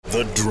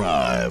The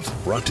Drive,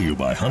 brought to you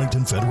by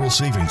Huntington Federal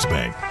Savings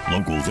Bank.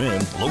 Local then,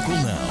 local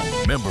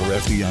now. Member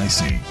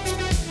FDIC.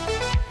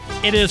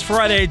 It is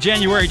Friday,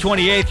 January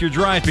 28th. Your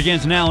drive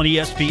begins now on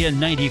ESPN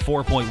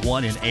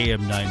 94.1 and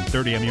AM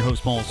 930. I'm your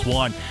host, Paul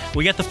Swann.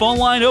 We got the phone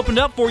line opened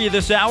up for you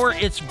this hour.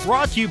 It's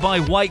brought to you by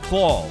White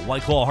Claw.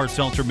 White Claw Hard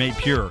Seltzer made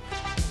pure.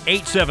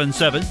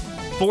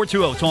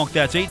 877-420-TALK.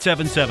 That's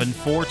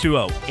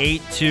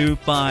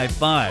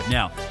 877-420-8255.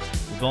 Now,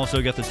 we've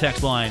also got the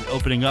text line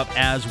opening up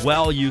as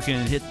well. You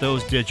can hit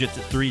those digits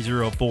at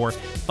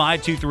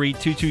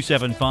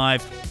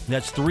 304-523-2275.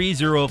 That's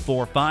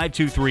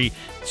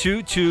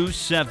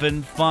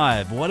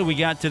 304-523-2275. What do we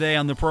got today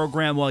on the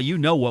program? Well, you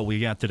know what we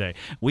got today.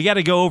 We got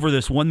to go over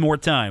this one more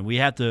time. We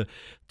have to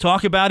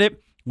talk about it.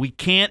 We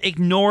can't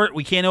ignore it.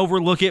 We can't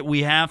overlook it.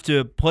 We have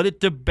to put it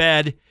to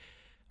bed.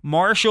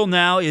 Marshall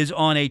now is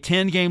on a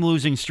 10-game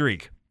losing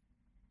streak.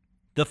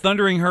 The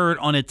Thundering Herd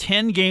on a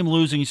 10-game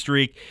losing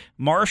streak.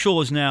 Marshall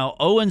is now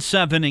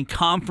 0-7 in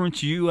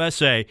Conference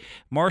USA.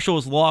 Marshall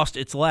has lost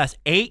its last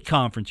 8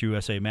 Conference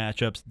USA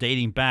matchups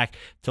dating back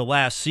to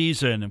last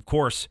season. Of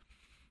course,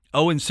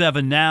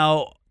 0-7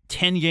 now,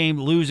 10-game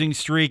losing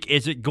streak.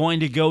 Is it going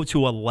to go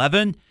to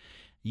 11?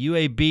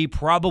 UAB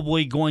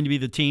probably going to be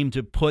the team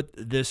to put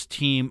this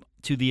team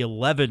to the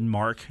 11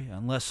 mark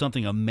unless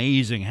something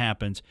amazing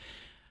happens.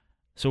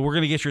 So we're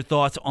going to get your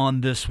thoughts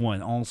on this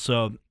one.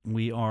 Also,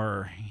 we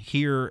are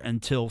here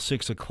until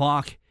 6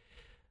 o'clock.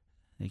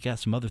 They got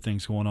some other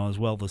things going on as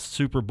well. The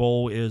Super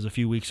Bowl is a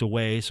few weeks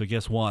away, so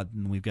guess what?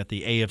 We've got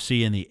the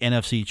AFC and the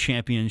NFC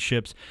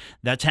championships.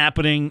 That's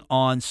happening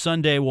on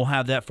Sunday. We'll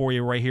have that for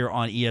you right here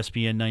on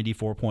ESPN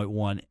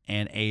 94.1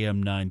 and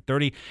AM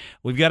 930.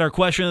 We've got our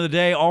question of the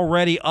day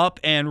already up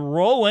and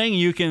rolling.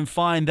 You can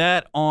find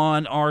that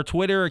on our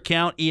Twitter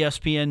account,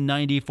 ESPN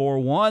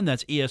 941.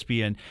 That's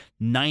ESPN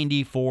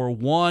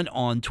 941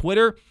 on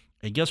Twitter.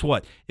 And guess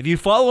what? If you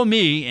follow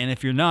me, and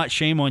if you're not,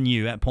 shame on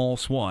you, at Paul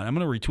Swann. I'm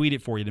going to retweet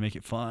it for you to make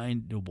it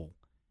findable.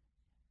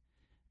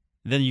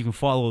 Then you can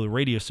follow the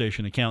radio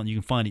station account, and you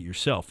can find it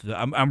yourself.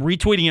 I'm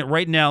retweeting it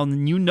right now,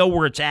 and you know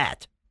where it's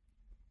at.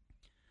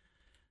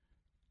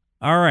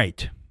 All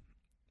right.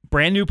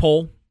 Brand new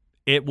poll.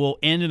 It will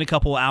end in a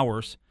couple of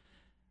hours.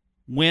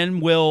 When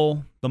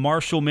will the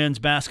Marshall men's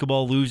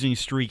basketball losing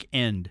streak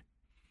end?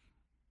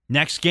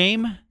 Next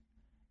game?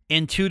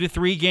 In 2 to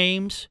 3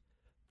 games?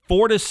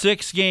 4 to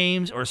 6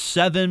 games, or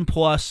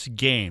 7+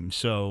 games.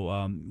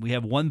 So we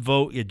have one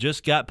vote. It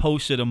just got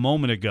posted a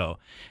moment ago.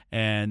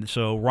 And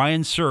so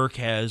Ryan Sirk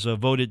has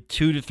voted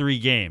 2 to 3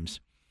 games.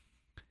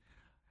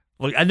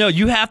 Look, I know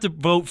you have to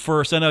vote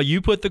first. I know you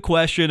put the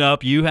question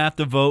up. You have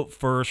to vote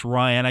first,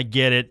 Ryan. I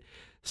get it.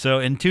 So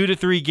in 2 to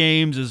 3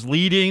 games is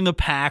leading the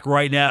pack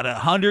right now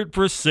at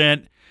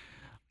 100%.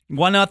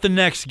 Why not the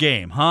next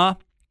game, huh?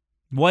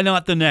 Why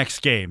not the next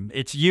game?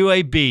 It's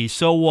UAB.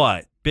 So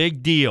what?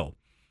 Big deal.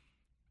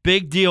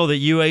 Big deal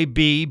that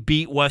UAB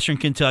beat Western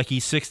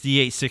Kentucky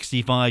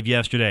 68-65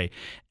 yesterday.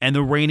 And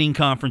the reigning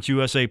Conference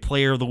USA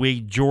Player of the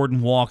Week, Jordan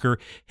Walker,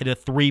 hit a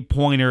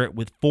 3-pointer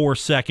with 4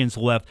 seconds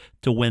left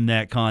to win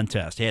that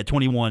contest. He had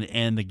 21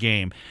 in the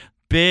game.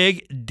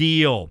 Big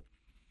deal.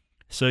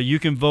 So you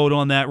can vote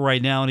on that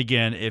right now. And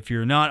again, if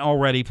you're not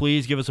already,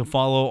 please give us a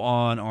follow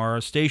on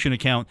our station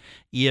account,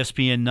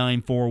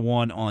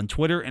 ESPN941 on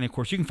Twitter. And, of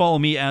course, you can follow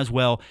me as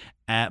well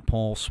at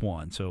Paul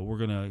Swann. So we're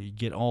going to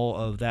get all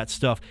of that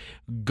stuff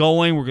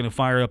going. We're going to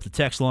fire up the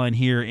text line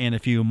here in a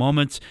few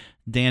moments.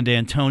 Dan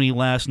D'Antoni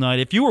last night.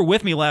 If you were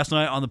with me last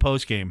night on the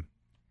postgame,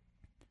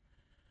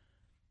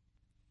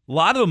 a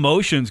lot of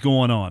emotions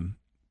going on.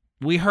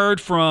 We heard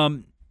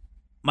from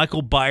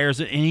Michael Byers,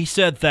 and he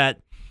said that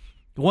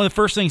one of the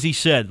first things he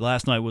said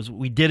last night was,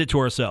 we did it to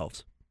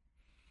ourselves.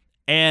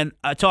 And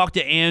I talked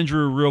to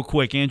Andrew real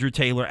quick, Andrew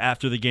Taylor,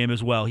 after the game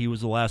as well. He was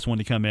the last one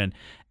to come in.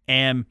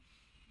 And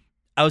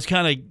I was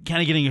kind of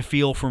getting a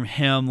feel from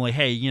him, like,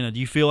 hey, do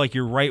you feel like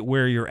you're right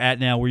where you're at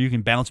now, where you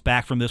can bounce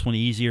back from this one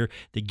easier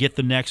to get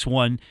the next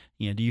one?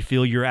 Do you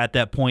feel you're at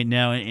that point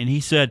now? And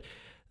he said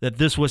that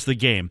this was the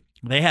game.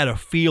 They had a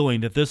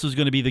feeling that this was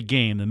going to be the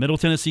game. The Middle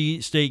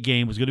Tennessee State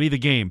game was going to be the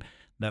game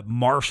that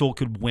Marshall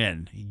could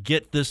win,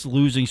 get this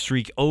losing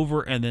streak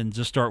over, and then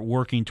just start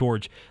working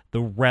towards the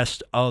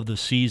rest of the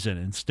season.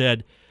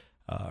 Instead,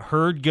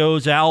 Herd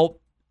goes out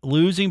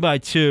losing by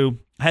 2.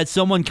 I had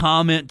someone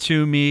comment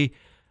to me,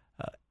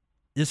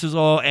 this is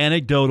all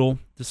anecdotal.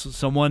 This is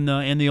someone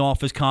in the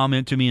office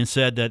comment to me and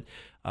said that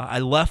I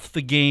left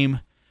the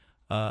game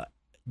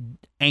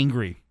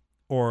angry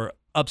or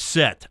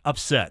upset.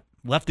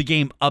 Left the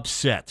game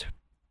upset.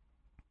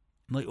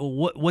 I'm like,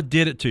 well, what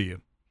did it to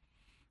you?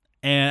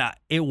 And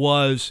it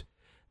was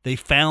they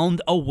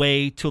found a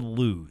way to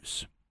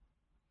lose.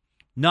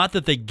 Not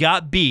that they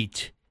got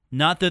beat.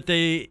 Not that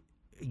they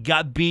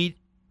got beat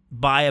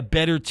by a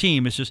better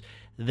team. It's just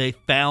they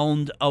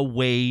found a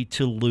way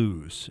to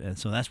lose. And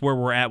so that's where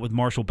we're at with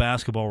Marshall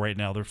basketball right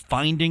now. They're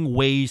finding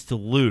ways to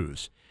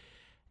lose.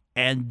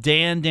 And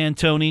Dan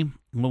D'Antoni,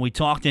 when we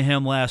talked to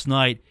him last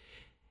night,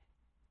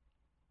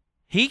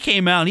 he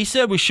came out and he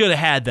said we should have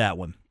had that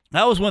one.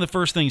 That was one of the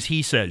first things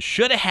he said.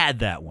 Should have had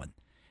that one.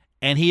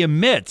 And he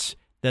admits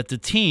that the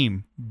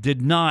team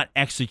did not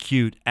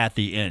execute at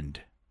the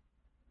end.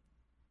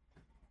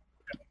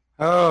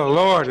 Oh,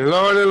 Lordy,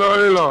 Lordy,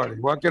 Lordy, Lordy.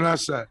 What can I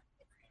say?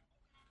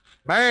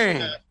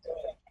 Man,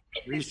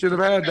 we should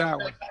have had that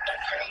one.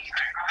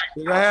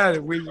 Should have had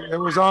it. It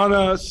was on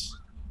us.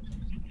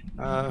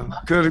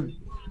 Could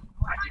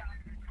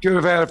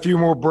have had a few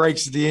more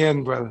breaks at the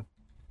end with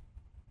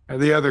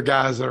the other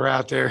guys that are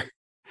out there,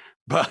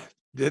 but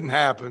didn't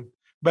happen.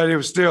 But it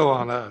was still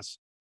on us.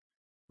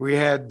 We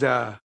had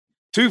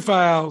 2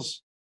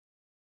 fouls.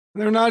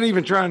 They're not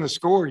even trying to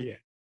score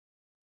yet.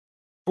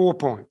 4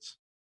 points.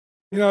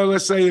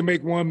 Let's say they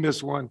make one,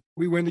 miss one.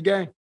 We win the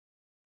game.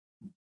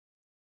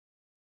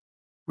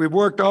 We've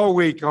worked all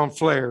week on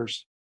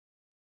flares.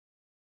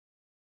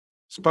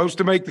 Supposed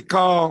to make the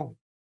call.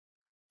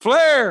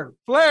 Flare.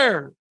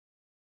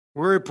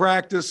 We're at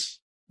practice.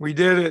 We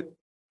did it.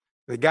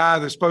 The guy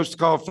that's supposed to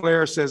call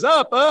flare says,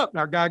 up. And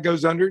our guy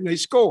goes under it and they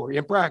score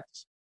in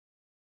practice.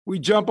 We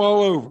jump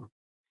all over.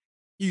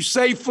 You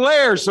say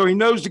flare so he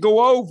knows to go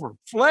over.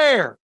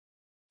 Flare.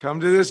 Come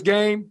to this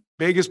game.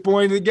 Biggest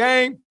point of the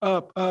game.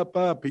 Up.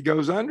 He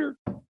goes under.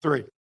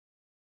 3.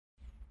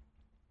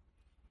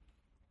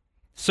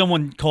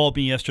 Someone called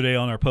me yesterday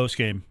on our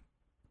postgame.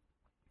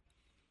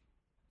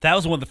 That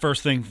was one of the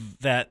first things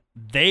that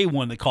they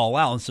wanted to call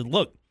out and said,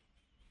 look,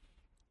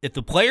 if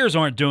the players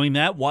aren't doing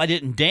that, why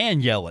didn't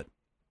Dan yell it?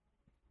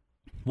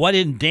 Why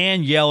didn't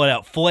Dan yell it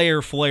out?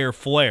 Flare.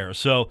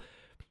 So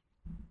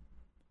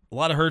a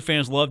lot of Herd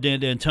fans love Dan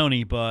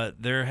D'Antoni,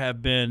 but there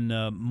have been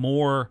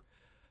more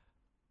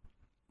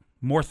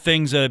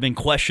things that have been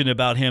questioned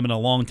about him in a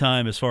long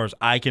time as far as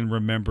I can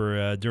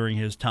remember during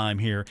his time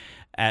here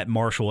at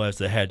Marshall as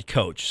the head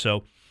coach.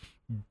 So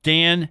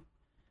Dan,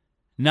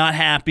 not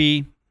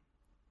happy.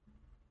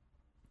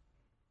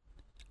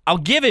 I'll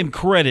give him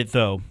credit,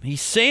 though.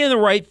 He's saying the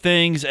right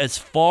things as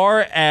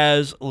far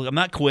as, look, I'm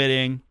not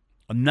quitting.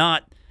 I'm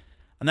not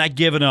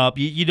giving up.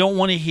 You don't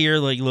want to hear,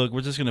 like, look,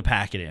 we're just going to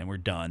pack it in. We're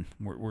done.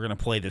 We're going to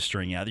play this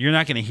string out. You're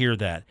not going to hear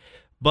that.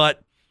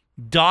 But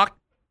Dan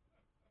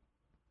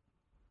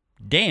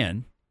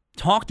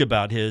talked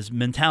about his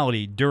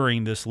mentality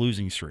during this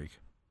losing streak.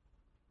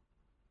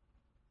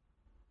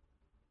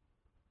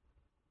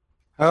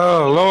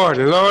 Oh,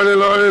 Lordy, Lordy,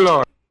 Lordy,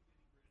 Lordy.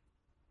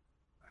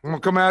 I'm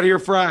going to come out of here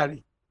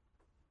Friday.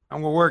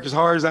 I'm going to work as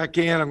hard as I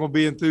can. I'm going to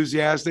be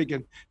enthusiastic.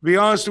 And to be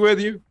honest with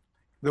you,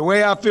 the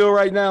way I feel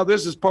right now,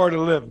 this is part of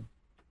living.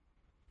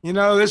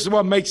 This is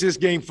what makes this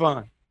game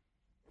fun.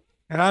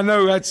 And I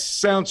know that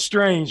sounds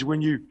strange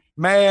when you're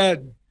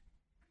mad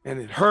and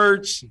it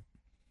hurts.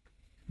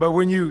 But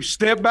when you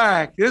step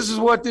back, this is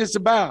what this is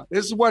about.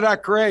 This is what I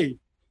crave,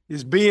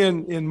 is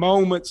being in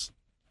moments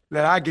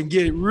that I can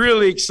get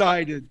really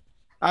excited.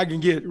 I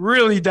can get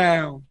really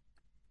down.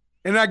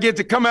 And I get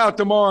to come out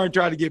tomorrow and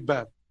try to get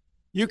better.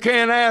 You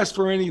can't ask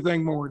for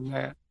anything more than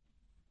that.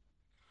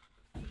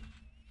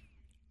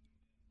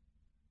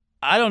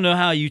 I don't know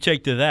how you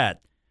take to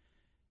that.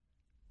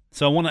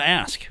 So I want to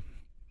ask,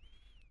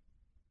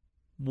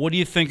 what do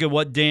you think of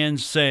what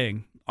Dan's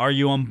saying? Are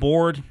you on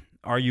board?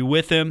 Are you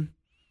with him?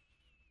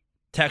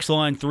 Text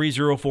line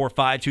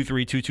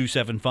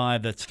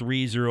 304-523-2275. That's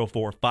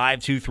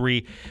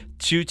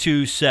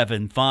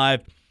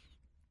 304-523-2275.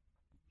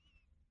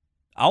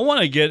 I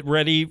want to get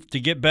ready to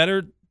get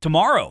better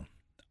tomorrow.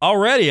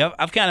 Already,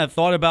 I've kind of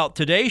thought about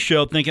today's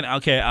show thinking,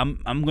 okay,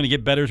 I'm going to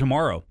get better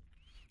tomorrow.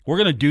 We're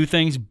going to do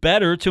things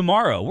better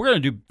tomorrow. We're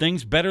going to do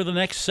things better the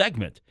next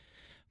segment.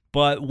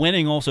 But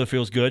winning also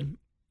feels good,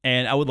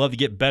 and I would love to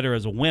get better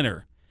as a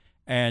winner.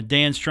 And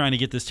Dan's trying to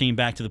get this team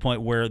back to the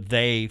point where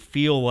they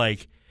feel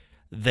like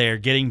they're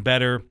getting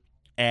better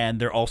and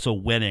they're also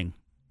winning.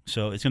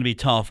 So it's going to be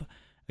tough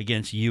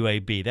against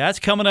UAB. That's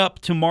coming up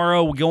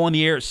tomorrow. We'll go on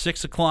the air at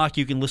 6 o'clock.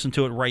 You can listen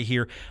to it right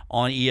here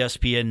on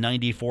ESPN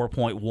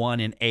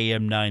 94.1 and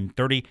AM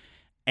 930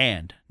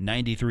 and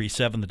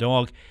 93.7 The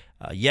Dog.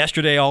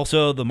 Yesterday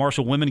also, the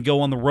Marshall women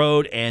go on the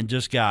road and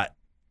just got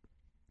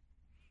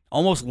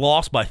almost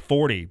lost by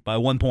 40 by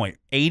 1 point,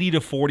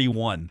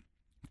 80-41.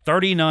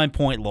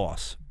 39-point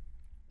loss.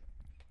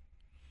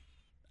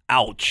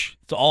 Ouch.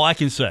 That's all I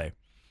can say.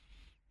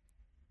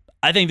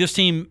 I think this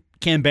team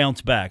can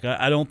bounce back.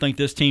 I don't think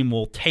this team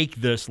will take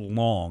this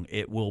long.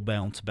 It will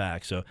bounce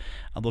back. So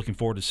I'm looking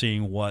forward to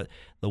seeing what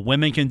the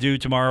women can do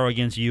tomorrow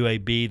against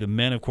UAB. The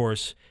men, of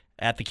course,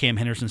 at the Cam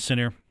Henderson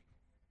Center.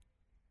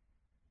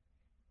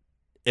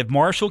 If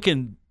Marshall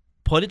can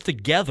put it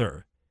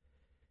together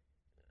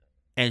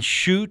and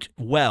shoot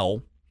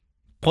well,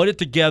 put it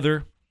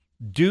together,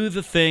 do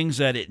the things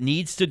that it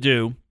needs to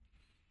do,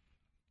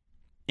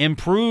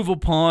 improve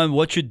upon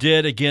what you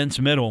did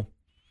against Middle.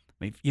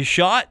 I mean, you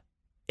shot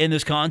in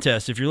this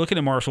contest, if you're looking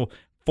at Marshall,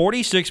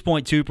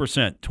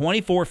 46.2%,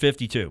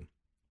 24-52.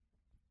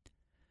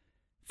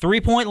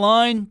 3-point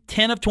line,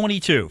 10 of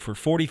 22 for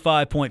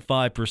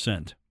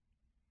 45.5%.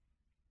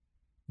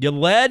 You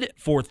led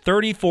for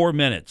 34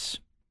 minutes.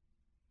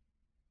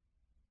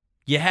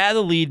 You had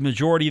the lead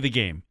majority of the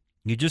game.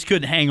 You just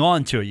couldn't hang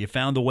on to it. You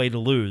found a way to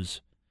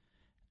lose.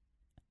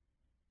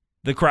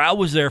 The crowd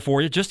was there for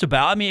you, just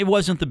about. I mean, it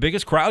wasn't the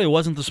biggest crowd. It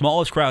wasn't the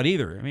smallest crowd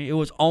either. I mean, it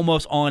was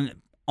almost on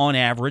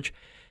average.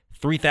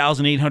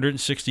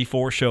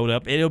 3,864 showed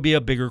up. It'll be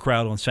a bigger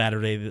crowd on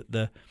Saturday.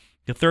 The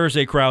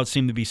Thursday crowds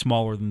seem to be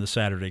smaller than the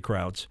Saturday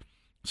crowds.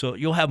 So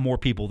you'll have more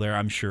people there,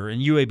 I'm sure.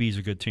 And UAB is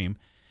a good team.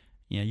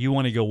 You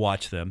want to go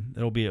watch them.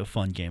 It'll be a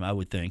fun game, I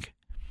would think.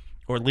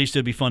 Or at least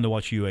it'd be fun to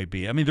watch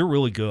UAB. I mean, they're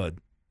really good.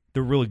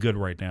 They're really good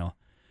right now.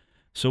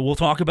 So we'll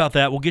talk about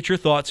that. We'll get your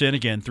thoughts in.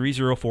 Again,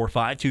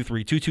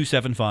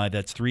 304-523-2275.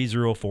 That's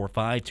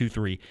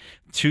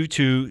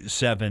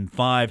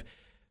 304-523-2275.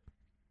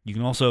 You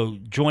can also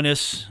join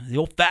us the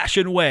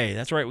old-fashioned way.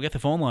 That's right. We got the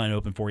phone line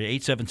open for you,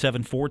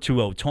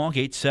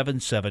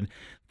 877-420-TALK,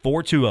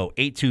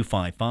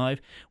 877-420-8255.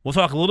 We'll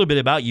talk a little bit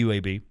about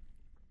UAB.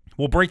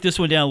 We'll break this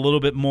one down a little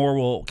bit more.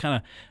 We'll kind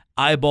of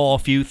eyeball a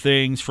few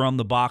things from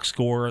the box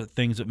score,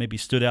 things that maybe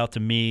stood out to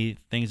me,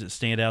 things that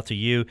stand out to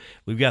you.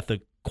 We've got the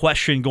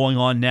question going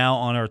on now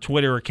on our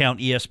Twitter account,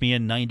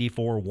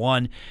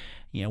 ESPN941.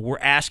 We're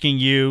asking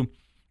you,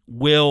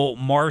 when will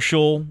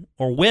Marshall,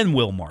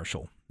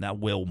 not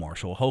Will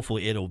Marshall,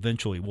 hopefully it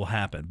eventually will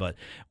happen, but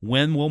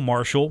when will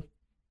Marshall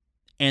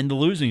end the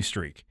losing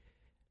streak?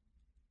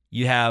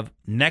 You have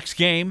next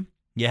game,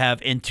 you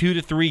have in 2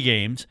 to 3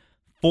 games,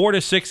 4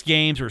 to 6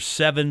 games, or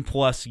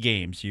 7+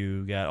 games.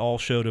 You got all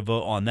show to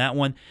vote on that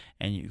one.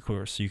 And, of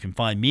course, you can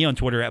find me on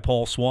Twitter at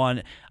Paul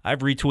Swann.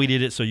 I've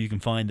retweeted it, so you can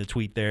find the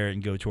tweet there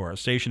and go to our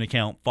station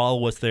account.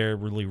 Follow us there.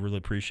 Really, really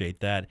appreciate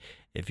that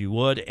if you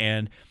would.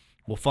 And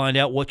we'll find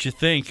out what you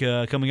think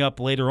coming up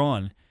later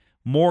on.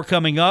 More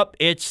coming up.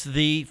 It's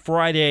the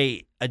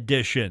Friday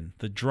edition,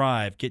 The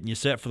Drive, getting you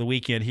set for the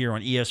weekend here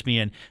on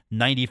ESPN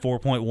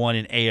 94.1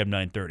 and AM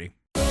 930.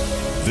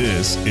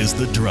 This is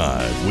The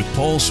Drive with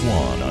Paul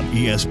Swann on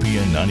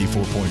ESPN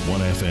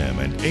 94.1 FM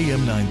and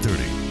AM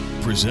 930.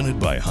 Presented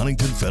by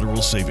Huntington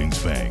Federal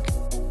Savings Bank.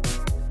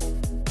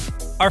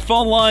 Our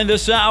phone line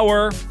this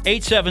hour,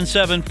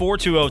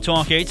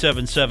 877-420-TALK,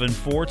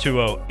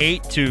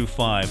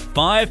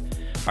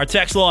 877-420-8255. Our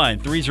text line,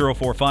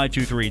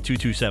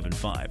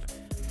 304-523-2275.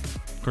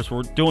 Of course,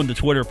 we're doing the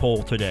Twitter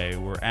poll today.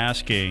 We're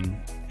asking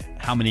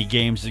how many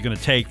games it's going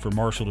to take for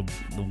Marshall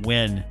to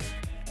win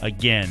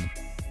again.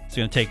 It's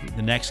going to take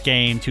the next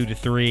game 2 to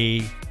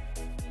 3,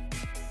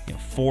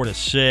 4 to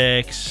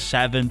 6,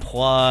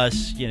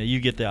 7+. You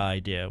get the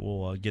idea.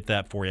 We'll get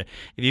that for you.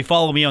 If you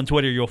follow me on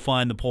Twitter, you'll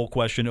find the poll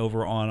question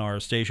over on our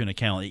station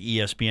account at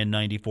ESPN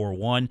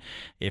 94.1.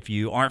 If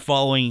you aren't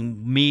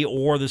following me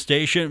or the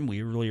station,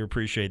 we really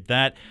appreciate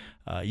that.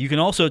 You can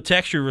also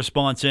text your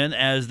response in,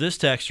 as this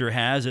texter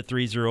has, at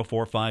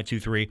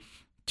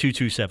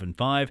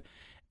 304-523-2275.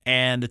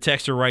 And the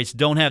texter writes,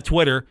 don't have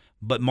Twitter,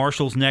 but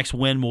Marshall's next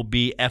win will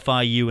be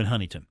FIU in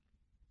Huntington.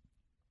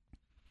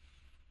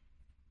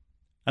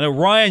 I know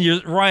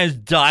Ryan's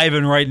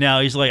diving right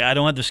now. He's like, I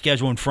don't have the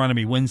schedule in front of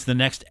me. When's the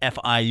next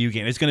FIU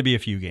game? It's going to be a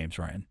few games,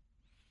 Ryan.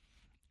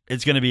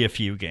 It's going to be a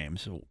few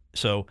games.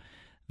 So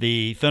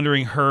the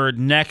Thundering Herd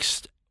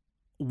next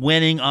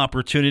winning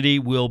opportunity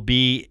will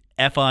be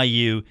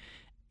FIU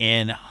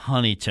in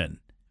Huntington.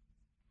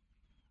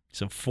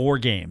 So 4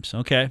 games.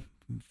 Okay.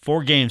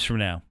 4 games from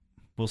now,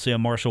 we'll see a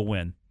Marshall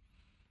win.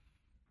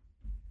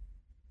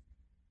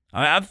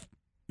 I'm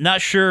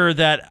not sure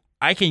that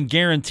I can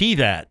guarantee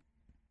that.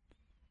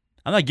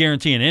 I'm not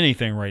guaranteeing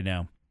anything right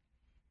now.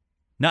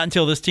 Not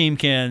until this team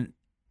can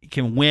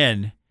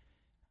win.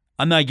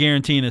 I'm not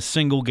guaranteeing a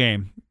single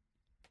game.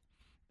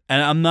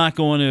 And I'm not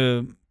going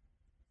to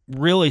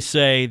really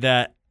say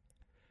that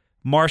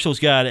Marshall's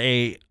got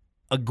a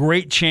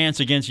great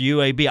chance against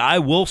UAB. I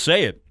will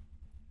say it.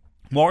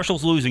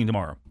 Marshall's losing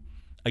tomorrow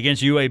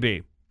against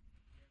UAB.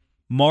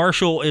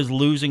 Marshall is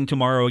losing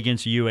tomorrow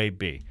against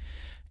UAB.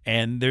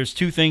 And there's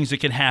 2 things that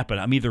can happen.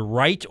 I'm either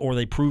right or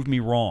they prove me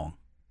wrong.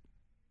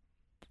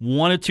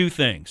 One of 2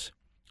 things.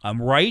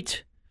 I'm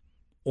right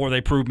or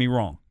they prove me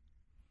wrong.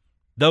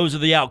 Those are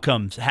the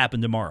outcomes that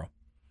happen tomorrow.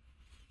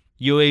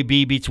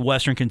 UAB beats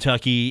Western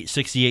Kentucky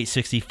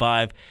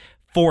 68-65.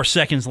 4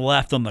 seconds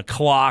left on the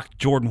clock.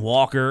 Jordan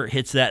Walker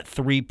hits that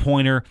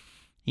 3-pointer.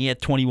 He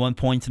had 21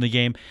 points in the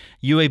game.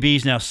 UAB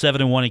is now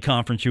 7-1 in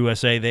Conference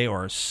USA. They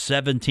are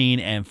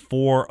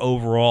 17-4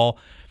 overall.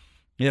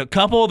 A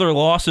couple of their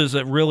losses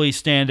that really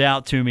stand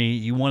out to me,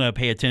 you want to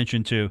pay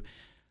attention to.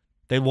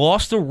 They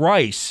lost to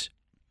Rice.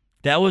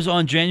 That was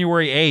on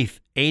January 8th,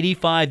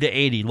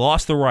 85-80.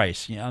 Lost to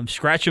Rice. I'm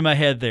scratching my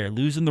head there,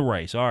 losing the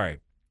Rice. All right.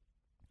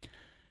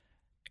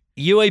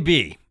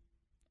 UAB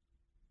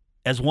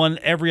has won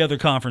every other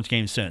conference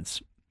game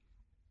since.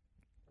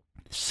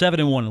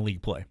 7-1 in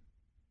league play.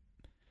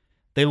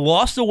 They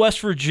lost to West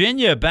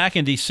Virginia back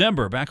on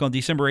December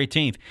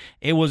 18th.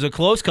 It was a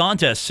close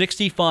contest,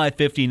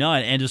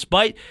 65-59. And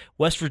despite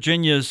West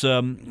Virginia's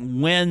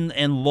win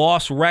and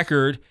loss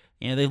record,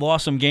 they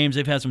lost some games.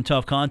 They've had some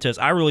tough contests.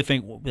 I really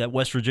think that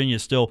West Virginia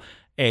is still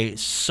a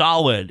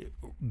solid,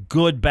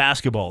 good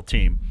basketball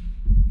team.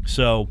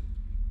 So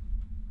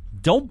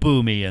don't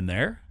boo me in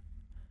there.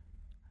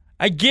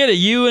 I get it.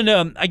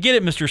 I get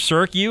it, Mr.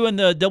 Cirque. You and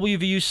the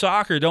WVU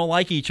soccer don't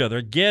like each other.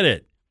 I get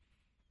it.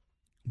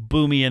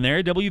 Boomy in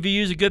there.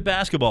 WVU is a good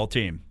basketball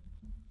team.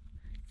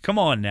 Come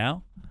on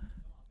now.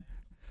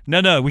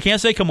 No, we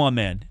can't say come on,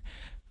 man.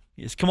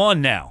 It's come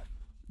on now.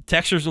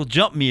 Texters will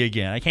jump me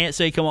again. I can't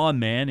say come on,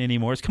 man,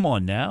 anymore. It's come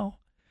on now.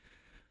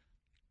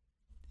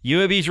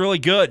 UAB's really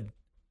good.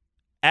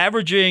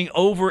 Averaging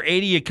over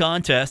 80 a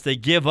contest. They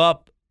give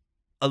up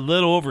a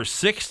little over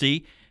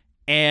 60,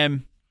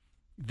 and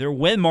their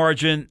win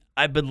margin,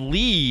 I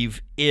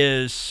believe,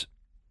 is,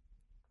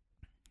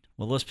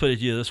 well, let's put it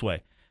to you this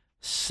way,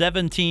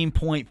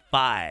 17.5.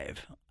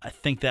 I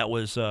think that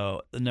was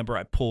the number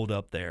I pulled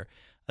up there.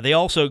 They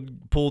also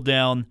pulled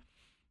down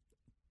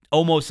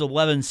almost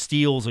 11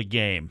 steals a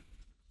game.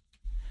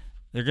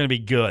 They're going to be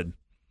good.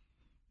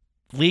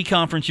 League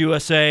Conference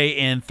USA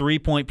in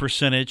three-point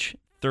percentage,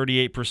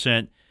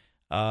 38%.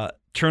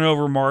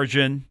 Turnover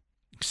margin,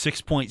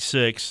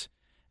 6.6.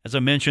 As I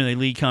mentioned, they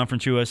lead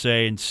Conference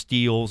USA in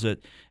steals at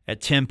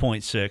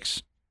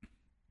 10.6.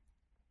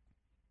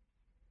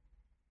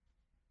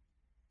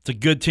 It's a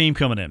good team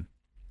coming in.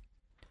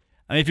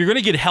 I mean, if you're going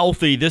to get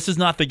healthy, this is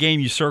not the game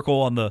you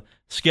circle on the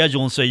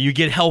schedule and say, you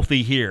get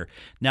healthy here.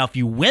 Now, if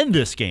you win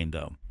this game,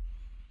 though,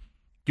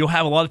 you'll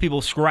have a lot of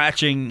people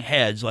scratching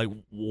heads like,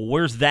 well,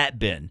 where's that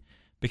been?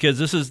 Because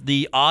this is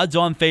the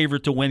odds-on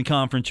favorite to win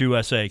Conference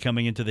USA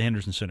coming into the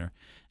Henderson Center.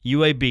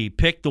 UAB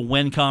picked to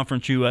win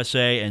Conference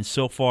USA, and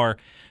so far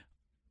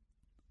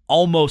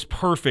almost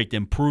perfect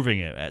in proving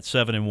it at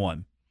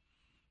 7-1.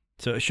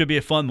 So it should be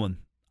a fun one.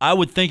 I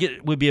would think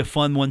it would be a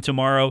fun one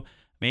tomorrow.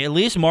 I mean, at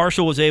least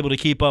Marshall was able to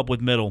keep up with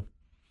Middle.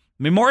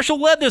 I mean, Marshall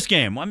led this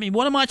game. I mean,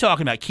 what am I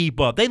talking about, keep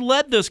up? They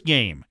led this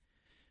game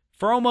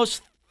for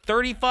almost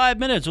 35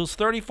 minutes. It was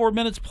 34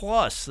 minutes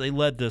plus. They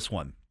led this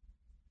one.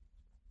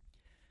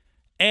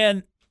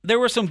 And there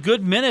were some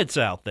good minutes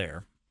out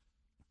there.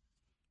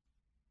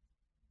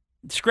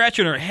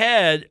 Scratching her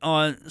head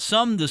on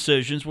some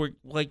decisions were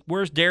like,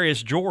 where's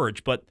Darius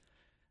George? But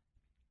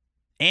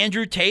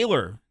Andrew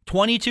Taylor,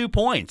 22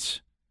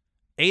 points.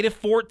 8 of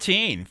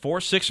 14,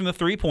 4-6 from the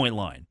three-point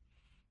line.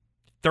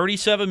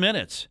 37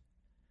 minutes.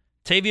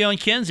 Tavion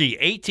Kinsey,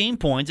 18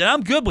 points, and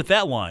I'm good with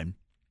that line.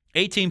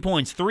 18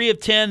 points, 3 of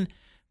 10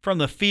 from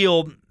the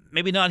field.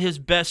 Maybe not his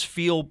best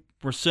field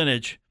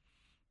percentage.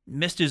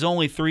 Missed his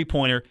only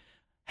three-pointer.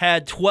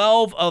 Had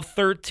 12 of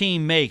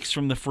 13 makes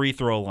from the free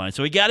throw line.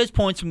 So he got his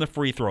points from the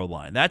free throw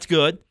line. That's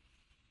good.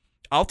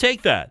 I'll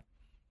take that.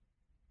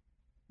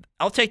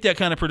 I'll take that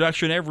kind of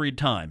production every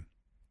time.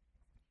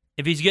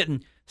 If he's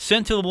getting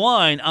sent to the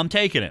line, I'm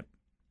taking it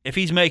if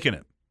he's making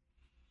it.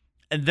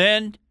 And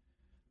then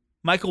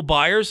Michael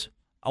Byers,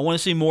 I want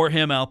to see more of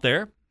him out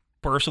there.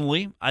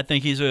 Personally, I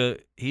think he's a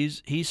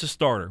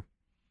starter.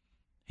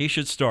 He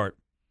should start.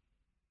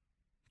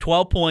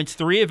 12 points,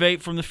 3 of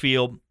 8 from the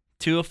field,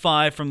 2 of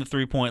 5 from the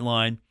three-point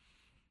line,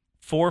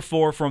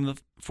 4-4 from the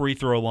free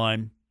throw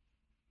line.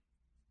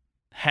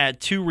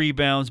 Had 2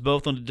 rebounds,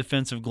 both on the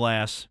defensive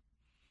glass.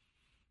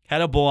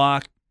 Had a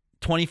block,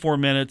 24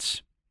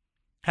 minutes.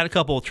 Had a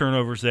couple of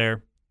turnovers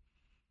there.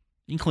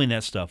 You can clean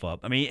that stuff up.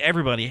 I mean,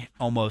 everybody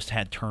almost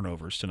had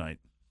turnovers tonight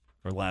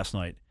or last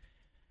night.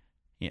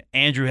 Yeah,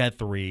 Andrew had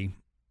 3.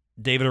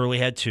 David Early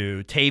had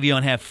 2.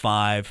 Tavion had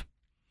 5.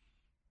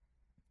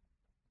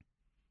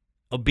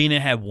 Obina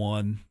had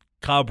 1.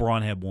 Kyle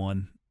Braun had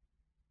 1.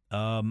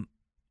 I'm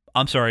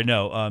sorry,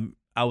 no.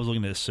 I was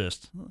looking at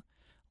assists.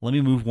 Let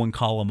me move one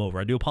column over.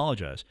 I do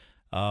apologize.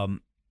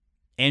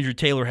 Andrew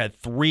Taylor had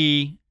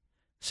 3.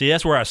 See,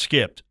 that's where I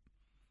skipped.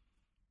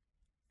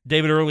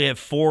 David Early had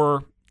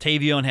 4.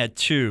 Tavion had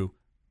 2.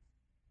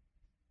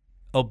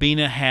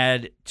 Obina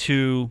had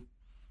 2.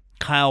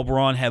 Kyle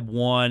Braun had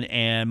 1.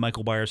 And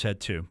Michael Byers had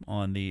 2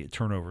 on the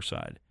turnover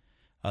side.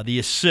 The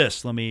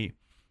assists, let me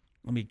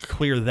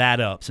clear that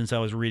up since I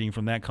was reading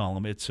from that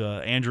column. It's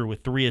Andrew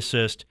with 3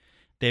 assists.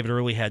 David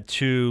Early had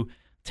 2.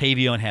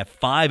 Tavion had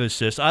 5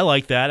 assists. I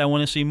like that. I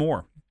want to see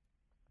more.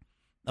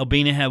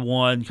 Obina had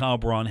 1. Kyle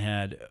Braun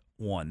had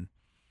 1.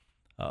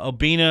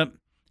 Obina,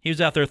 he was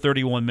out there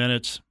 31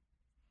 minutes.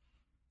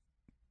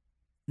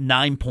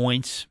 9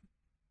 points.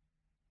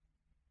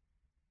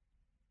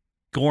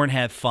 Gorn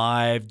had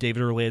 5.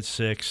 David Early had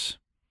 6.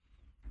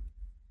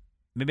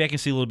 Maybe I can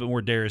see a little bit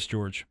more Darius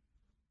George.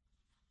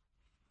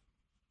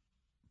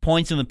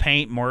 Points in the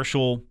paint,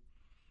 Marshall.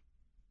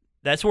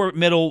 That's where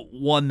Middle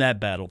won that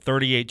battle.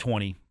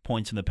 38-20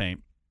 points in the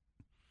paint.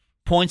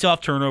 Points off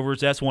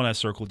turnovers, that's one I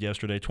circled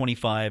yesterday.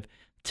 25-10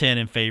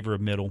 in favor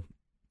of Middle.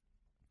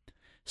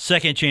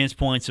 Second chance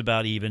points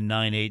about even.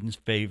 9-8 in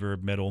favor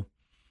of Middle.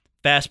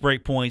 Fast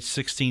break points,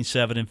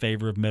 16-7 in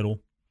favor of Middle.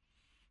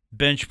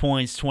 Bench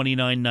points,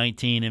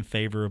 29-19 in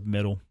favor of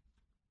Middle.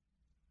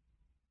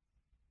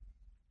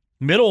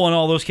 Middle in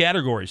all those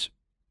categories.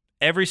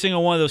 Every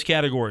single one of those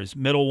categories,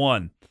 Middle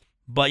won.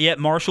 But yet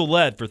Marshall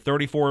led for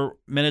 34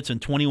 minutes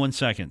and 21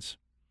 seconds.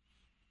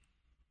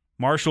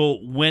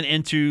 Marshall went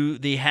into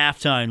the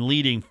halftime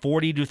leading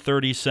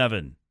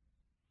 40-37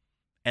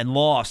 and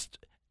lost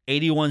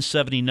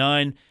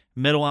 81-79.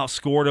 Middle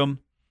outscored them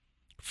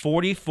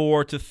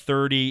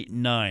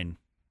 44-39.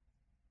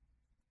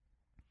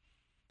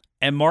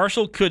 And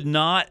Marshall could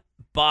not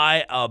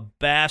by a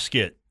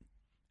basket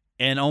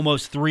and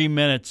almost 3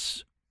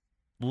 minutes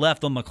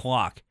left on the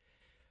clock.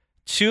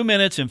 2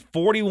 minutes and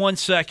 41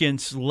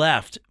 seconds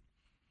left.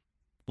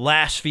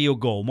 Last field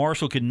goal.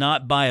 Marshall could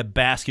not buy a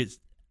basket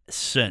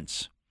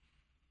since.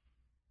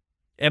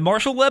 And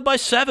Marshall led by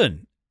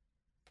 7.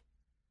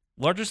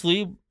 Largest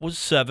lead was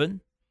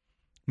 7.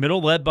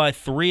 Middle led by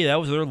 3. That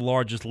was their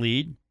largest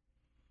lead.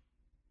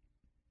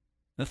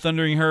 The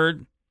Thundering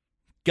Herd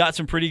got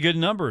some pretty good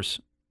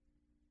numbers.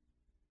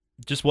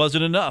 Just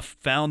wasn't enough.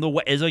 Found the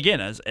way,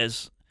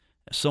 as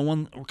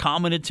someone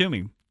commented to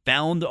me,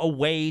 found a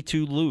way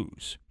to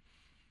lose.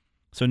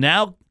 So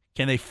now,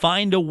 can they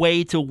find a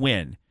way to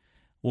win?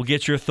 We'll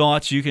get your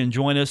thoughts. You can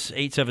join us,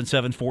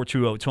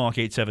 877-420-TALK,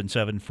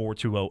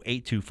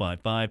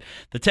 877-420-8255.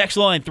 The text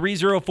line,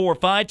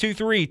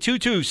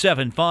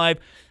 304-523-2275.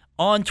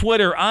 On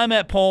Twitter, I'm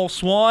at Paul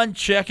Swann.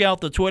 Check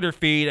out the Twitter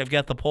feed. I've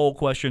got the poll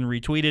question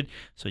retweeted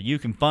so you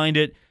can find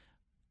it.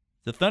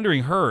 The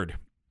Thundering Herd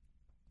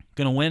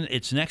going to win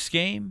its next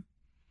game?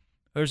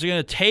 Or is it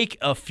going to take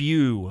a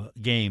few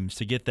games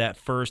to get that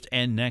first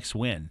and next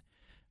win?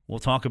 We'll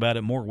talk about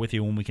it more with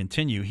you when we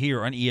continue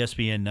here on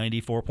ESPN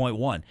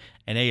 94.1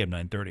 and AM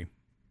 930.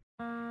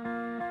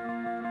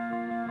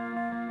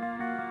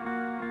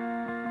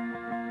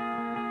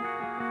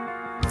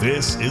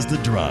 This is The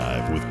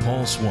Drive with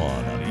Paul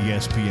Swann on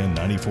ESPN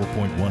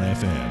 94.1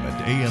 FM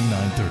and AM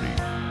 930.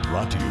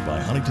 Brought to you by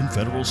Huntington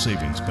Federal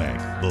Savings Bank,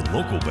 the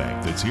local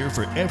bank that's here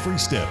for every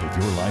step of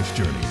your life's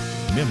journey.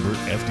 Member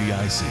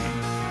FDIC.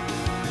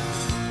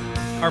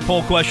 Our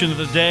poll question of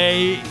the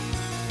day: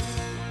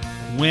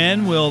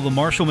 when will the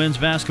Marshall men's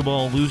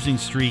basketball losing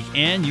streak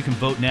end? You can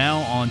vote now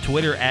on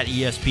Twitter at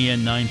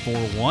ESPN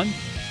 941.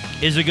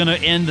 Is it going to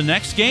end the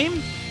next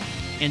game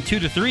in 2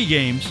 to 3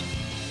 games,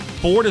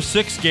 4 to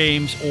 6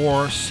 games,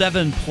 or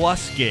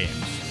 7+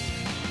 games?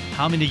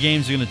 How many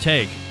games are going to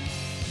take?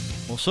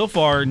 Well, so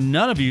far,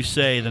 none of you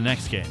say the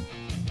next game.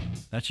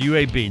 That's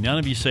UAB. None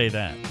of you say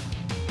that.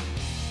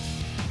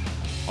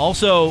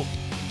 Also,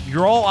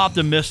 you're all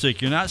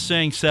optimistic. You're not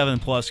saying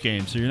 7+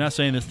 games, so you're not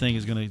saying this thing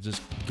is going to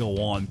just go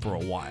on for a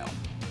while.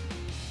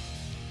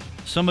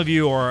 Some of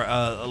you are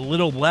a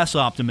little less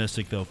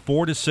optimistic, though.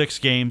 4 to 6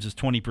 games is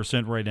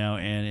 20% right now,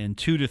 and in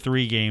 2 to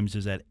 3 games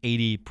is at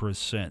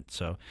 80%.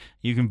 So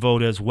you can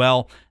vote as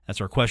well.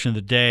 That's our question of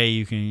the day.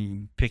 You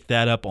can pick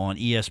that up on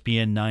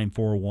ESPN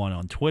 941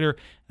 on Twitter.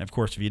 And, of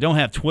course, if you don't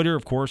have Twitter,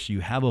 of course, you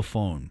have a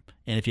phone.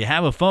 And if you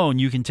have a phone,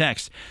 you can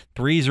text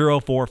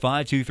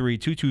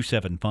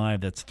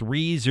 304-523-2275. That's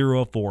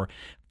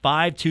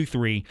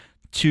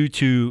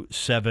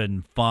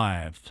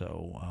 304-523-2275.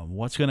 So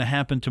what's going to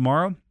happen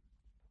tomorrow?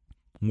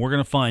 We're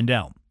going to find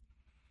out.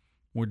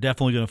 We're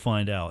definitely going to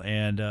find out.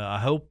 And I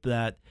hope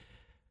that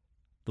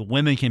the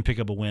women can pick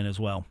up a win as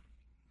well.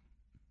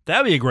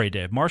 That would be a great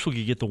day. If Marshall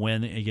could get the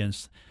win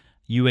against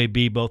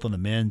UAB, both on the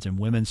men's and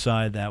women's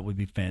side, that would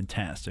be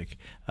fantastic.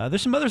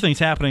 There's some other things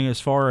happening as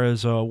far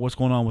as what's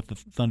going on with the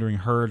Thundering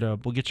Herd.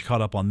 We'll get you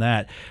caught up on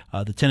that.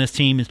 The tennis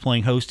team is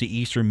playing host to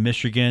Eastern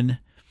Michigan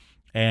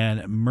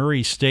and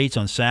Murray State's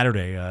on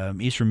Saturday.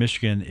 Eastern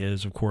Michigan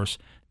is, of course,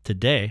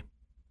 today,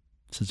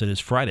 since it is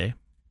Friday.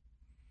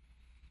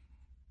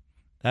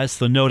 That's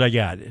the note I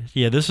got.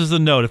 Yeah, this is the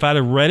note. If I'd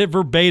have read it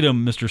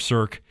verbatim, Mr.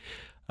 Cirque,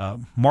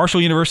 Marshall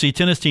University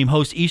tennis team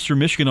hosts Eastern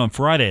Michigan on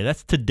Friday.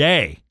 That's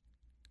today.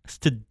 It's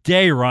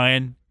today,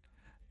 Ryan.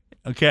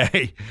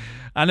 Okay.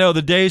 I know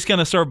the days kind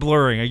of start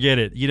blurring. I get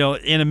it. You know,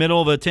 in the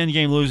middle of a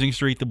 10-game losing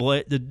streak,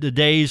 the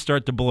days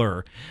start to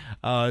blur.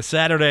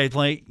 Saturday,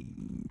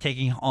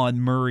 taking on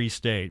Murray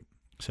State.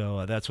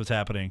 So that's what's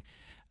happening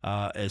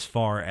as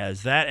far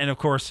as that. And, of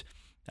course,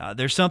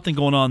 there's something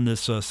going on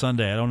this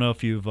Sunday. I don't know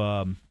if you've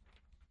been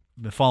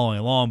following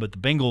along, but the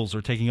Bengals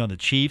are taking on the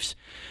Chiefs.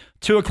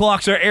 2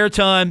 o'clock's our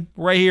airtime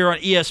right here on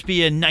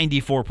ESPN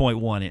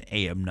 94.1 and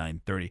AM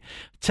 930.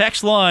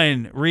 Text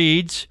line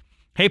reads,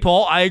 "Hey,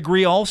 Paul, I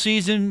agree all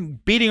season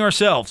beating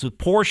ourselves with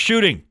poor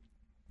shooting.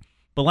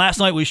 But last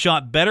night we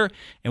shot better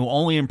and will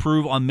only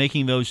improve on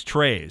making those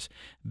trays.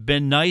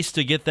 Been nice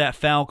to get that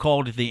foul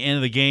called at the end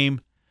of the game.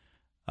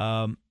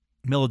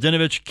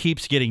 Miladinovich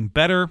keeps getting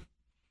better.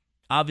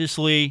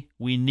 Obviously,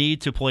 we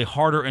need to play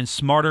harder and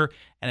smarter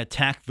and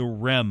attack the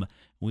rim.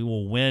 We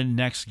will win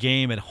next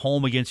game at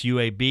home against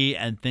UAB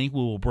and think we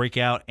will break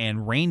out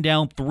and rain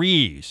down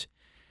threes.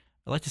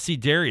 I'd like to see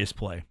Darius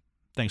play."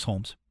 Thanks,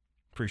 Holmes.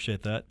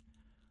 Appreciate that.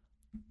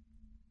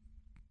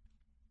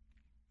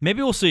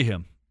 Maybe we'll see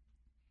him.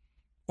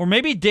 Or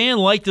maybe Dan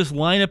liked this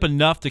lineup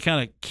enough to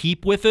kind of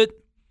keep with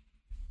it,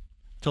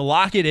 to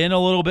lock it in a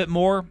little bit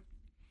more.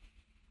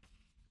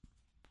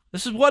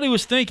 This is what he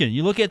was thinking.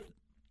 You look at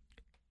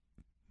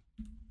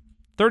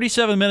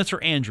 37 minutes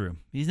for Andrew.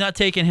 He's not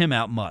taking him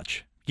out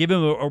much. Give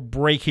him a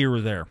break here or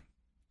there.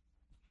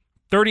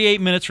 38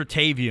 minutes for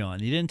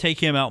Tavion. He didn't take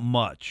him out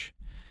much.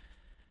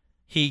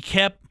 He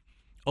kept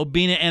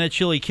Obina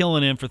Anachili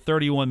killing him for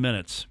 31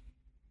 minutes.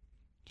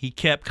 He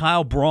kept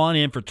Kyle Braun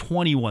in for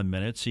 21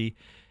 minutes. He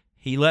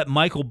let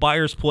Michael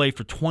Byers play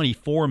for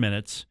 24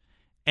 minutes.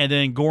 And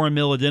then Goran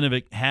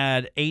Miladinovich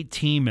had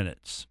 18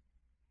 minutes.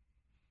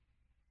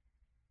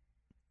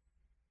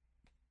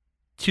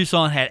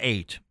 Tucson had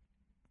 8.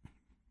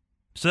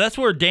 So that's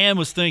where Dan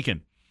was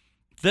thinking.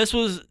 This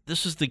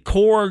is the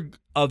core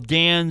of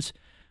Dan's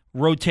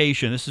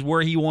rotation. This is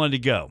where he wanted to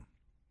go.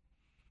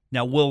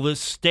 Now, will this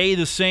stay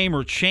the same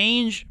or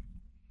change?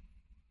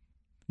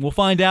 We'll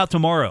find out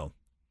tomorrow.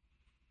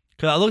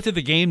 Because I looked at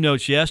the game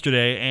notes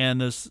yesterday,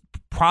 and the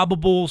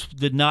probables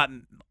did not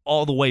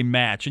all the way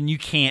match, and you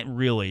can't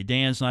really.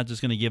 Dan's not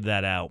just going to give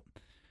that out.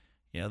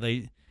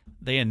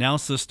 They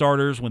announced the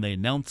starters when they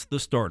announced the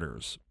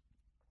starters.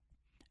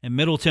 In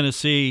Middle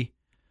Tennessee,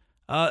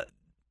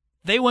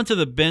 they went to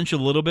the bench a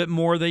little bit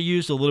more. They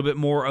used a little bit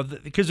more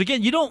of because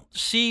again, you don't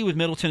see with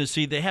Middle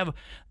Tennessee they have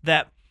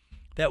that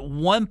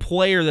one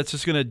player that's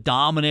just going to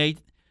dominate.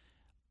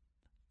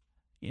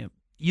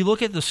 You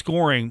look at the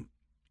scoring.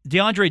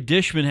 DeAndre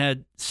Dishman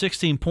had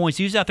 16 points.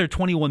 He was out there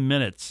 21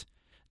 minutes.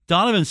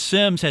 Donovan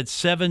Sims had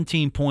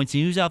 17 points.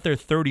 He was out there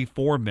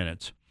 34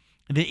 minutes.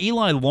 And then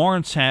Eli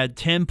Lawrence had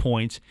 10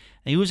 points,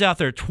 and he was out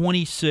there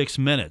 26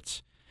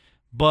 minutes.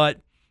 But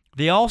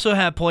they also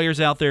had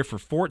players out there for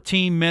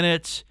 14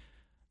 minutes,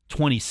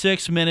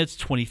 26 minutes,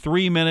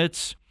 23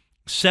 minutes,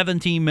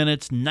 17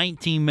 minutes,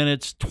 19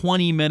 minutes,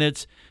 20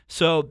 minutes.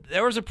 So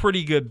there was a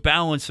pretty good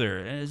balance there.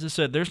 And as I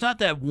said, there's not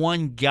that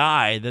one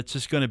guy that's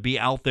just going to be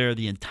out there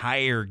the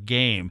entire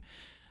game.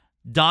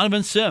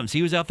 Donovan Sims,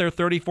 he was out there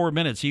 34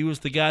 minutes. He was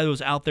the guy that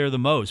was out there the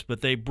most.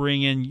 But they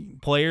bring in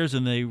players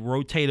and they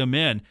rotate them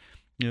in.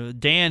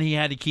 Dan, he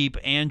had to keep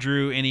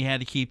Andrew and he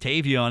had to keep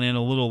Tavion in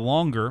a little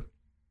longer.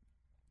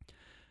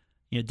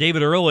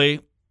 David Early,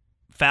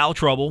 foul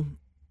trouble.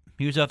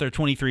 He was out there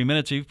 23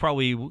 minutes. He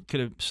probably could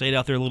have stayed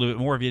out there a little bit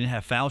more if he didn't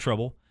have foul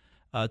trouble.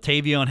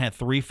 Tavion had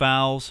 3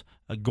 fouls.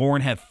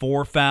 Gorin had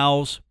 4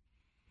 fouls.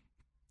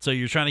 So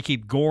you're trying to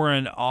keep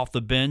Gorin off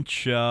the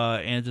bench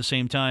and at the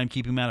same time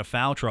keep him out of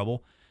foul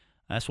trouble.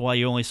 That's why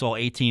you only saw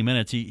 18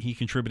 minutes. He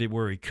contributed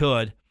where he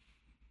could.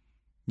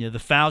 The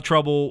foul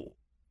trouble,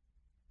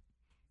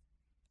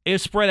 it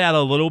spread out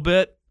a little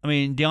bit. I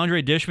mean,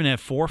 DeAndre Dishman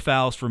had 4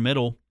 fouls for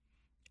Middle.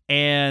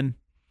 And,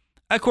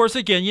 of course,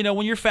 again,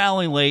 when you're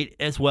fouling late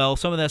as well,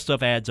 some of that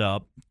stuff adds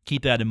up.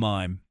 Keep that in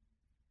mind.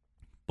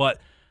 But,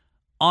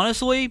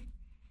 honestly,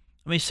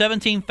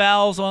 17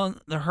 fouls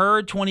on the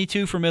Herd,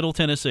 22 for Middle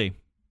Tennessee.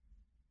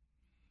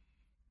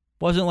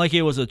 Wasn't like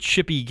it was a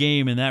chippy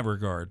game in that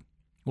regard.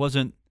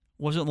 Wasn't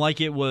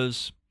like it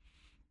was,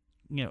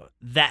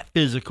 that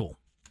physical.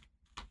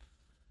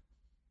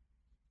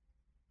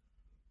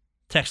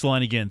 Text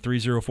line again,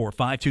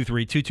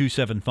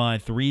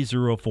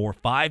 304-523-2275,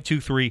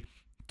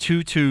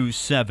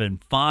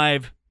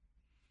 304-523-2275.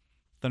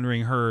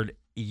 Thundering Herd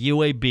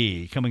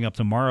UAB coming up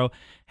tomorrow.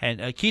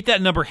 And keep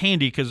that number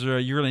handy because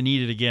you're going to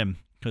need it again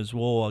because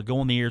we'll go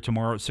on the air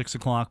tomorrow at 6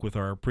 o'clock with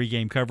our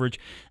pregame coverage.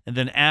 And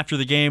then after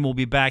the game, we'll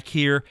be back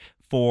here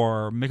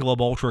for Michelob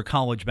Ultra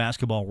College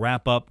Basketball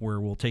Wrap-Up where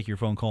we'll take your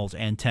phone calls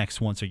and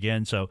texts once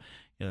again. So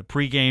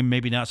pregame,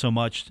 maybe not so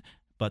much.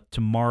 But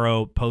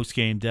tomorrow,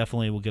 post-game,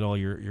 definitely we'll get all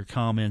your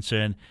comments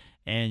in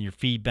and your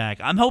feedback.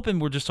 I'm hoping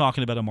we're just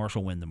talking about a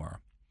Marshall win tomorrow.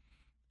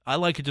 I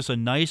like it, just a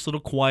nice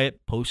little quiet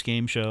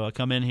post-game show. I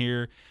come in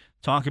here,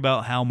 talk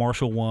about how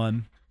Marshall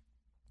won.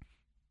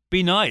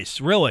 Be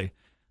nice, really.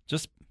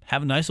 Just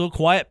have a nice little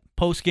quiet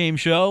post-game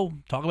show.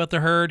 Talk about the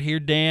Herd, hear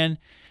Dan,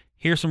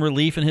 hear some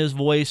relief in his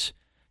voice.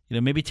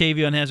 Maybe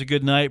Tavion has a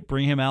good night,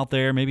 bring him out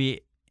there.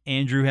 Maybe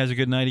Andrew has a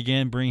good night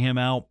again, bring him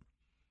out.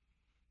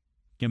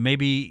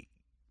 Maybe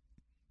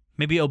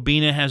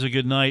Obina has a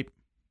good night.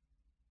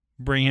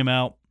 Bring him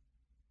out.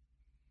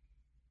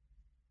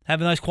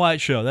 Have a nice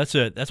quiet show. That's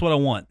it. That's what I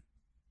want.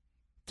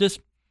 Just,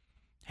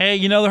 hey,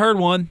 the Herd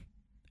won.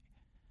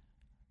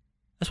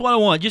 That's what I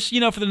want. Just,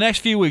 for the next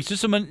few weeks.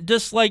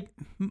 Just like,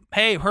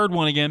 hey, Herd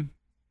won again.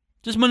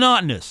 Just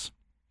monotonous.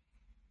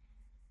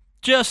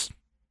 Just,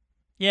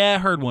 yeah,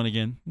 Herd won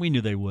again. We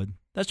knew they would.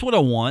 That's what I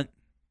want.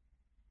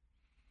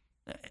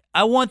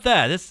 I want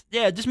that.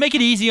 Just make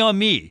it easy on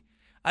me.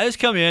 I just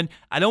come in.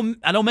 I don't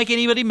make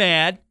anybody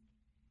mad.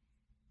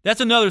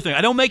 That's another thing.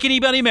 I don't make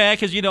anybody mad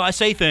because, I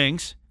say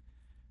things.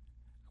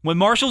 When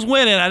Marshall's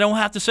winning, I don't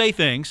have to say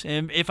things.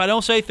 And if I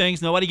don't say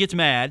things, nobody gets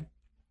mad.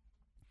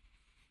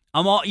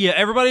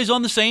 Everybody's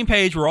on the same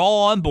page. We're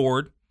all on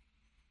board.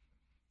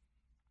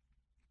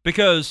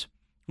 Because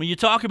when you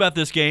talk about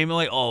this game,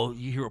 like, oh,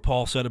 you hear what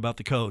Paul said about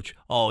the coach.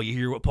 Oh, you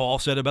hear what Paul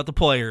said about the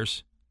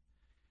players.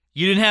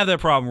 You didn't have that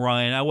problem,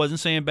 Ryan. I wasn't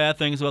saying bad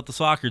things about the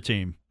soccer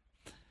team.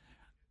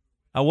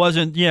 I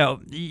wasn't,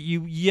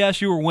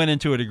 yes, you were winning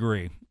to a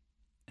degree.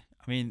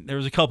 I mean, there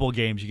was a couple of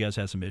games you guys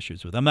had some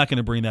issues with. I'm not going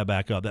to bring that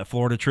back up. That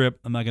Florida trip,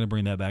 I'm not going to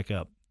bring that back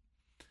up.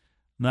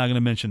 I'm not going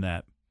to mention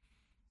that.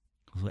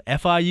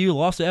 FIU,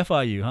 lost to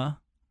FIU, huh?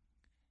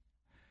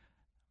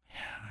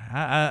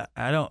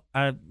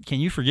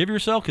 Can you forgive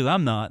yourself? Because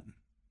I'm not.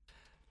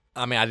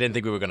 I didn't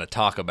think we were going to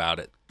talk about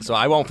it, so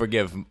I won't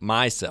forgive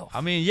myself.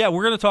 We're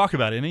going to talk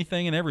about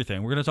anything and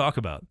everything. We're going to talk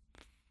about.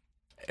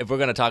 If we're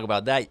going to talk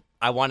about that,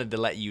 I wanted to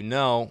let you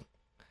know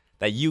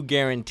that you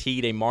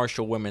guaranteed a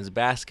Marshall women's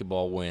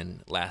basketball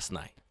win last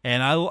night.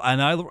 And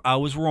I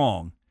was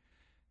wrong.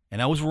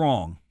 And I was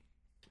wrong.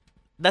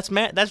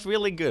 That's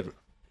really good.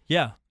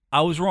 Yeah,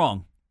 I was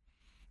wrong.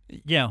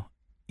 Yeah,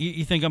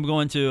 you think I'm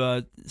going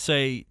to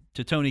say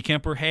to Tony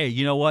Kemper, hey,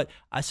 you know what?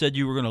 I said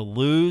you were going to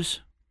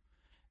lose.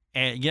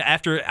 And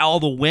after all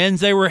the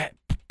wins they were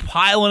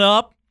piling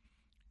up,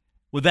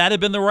 would that have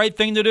been the right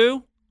thing to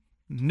do?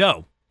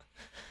 No,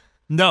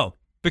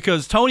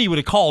 because Tony would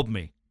have called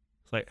me.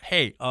 It's like,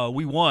 hey,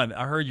 we won.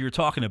 I heard you were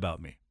talking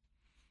about me.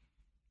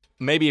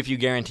 Maybe if you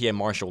guarantee a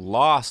Marshall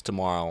loss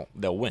tomorrow,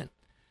 they'll win.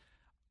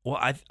 Well,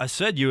 I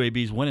said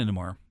UAB's winning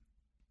tomorrow.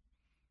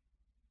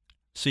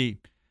 See,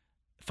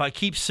 if I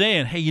keep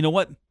saying, hey, you know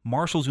what?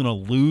 Marshall's going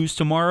to lose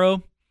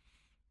tomorrow,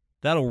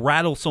 that'll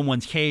rattle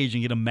someone's cage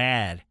and get them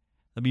mad.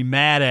 They'll be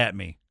mad at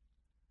me.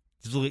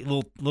 Just a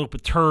little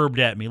perturbed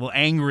at me, a little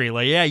angry.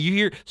 Like, yeah, you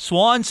hear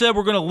Swan said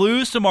we're going to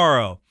lose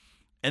tomorrow.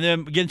 And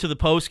then get into the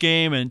post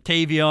game, and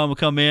Tavion will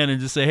come in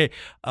and just say, hey,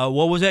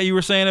 what was that you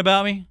were saying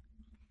about me?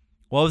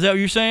 What was that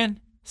you were saying?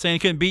 Saying he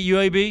couldn't beat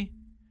UAB?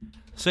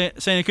 Saying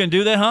he couldn't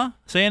do that, huh?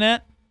 Saying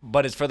that?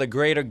 But it's for the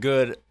greater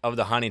good of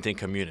the Huntington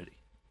community.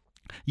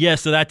 Yeah,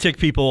 so that ticked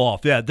people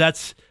off. Yeah,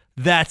 that's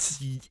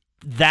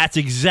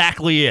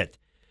exactly it.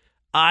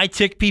 I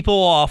tick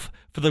people off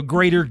for the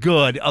greater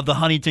good of the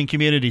Huntington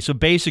community. So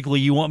basically,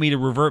 you want me to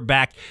revert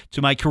back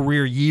to my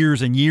career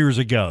years and years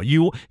ago.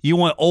 You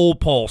want old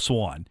Paul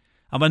Swan.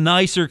 I'm a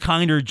nicer,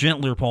 kinder,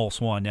 gentler Paul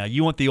Swan now.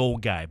 You want the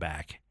old guy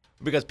back.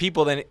 Because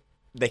people then,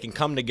 they can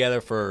come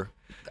together for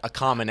a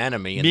common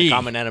enemy, and Me. the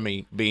common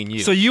enemy being you.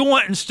 So you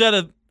want, instead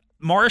of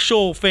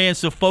Marshall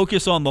fans to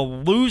focus on the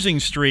losing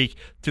streak,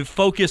 to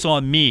focus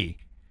on me.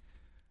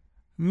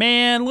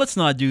 Man, let's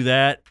not do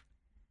that.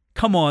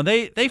 Come on,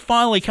 they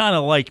finally kind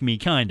of like me,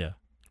 kind of.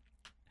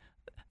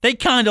 They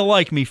kind of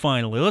like me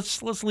finally.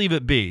 Let's leave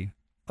it be.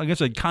 Like I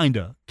said, kind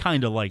of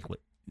likely,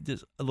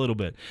 just a little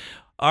bit.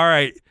 All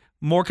right,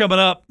 more coming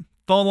up.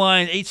 Phone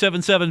line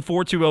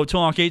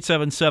 877-420-TALK,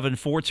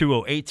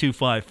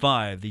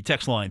 877-420-8255. The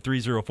text line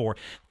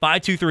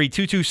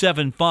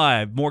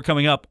 304-523-2275. More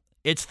coming up.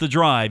 It's The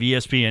Drive,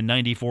 ESPN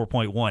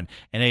 94.1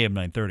 and AM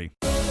 930.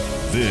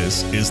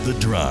 This is The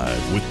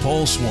Drive with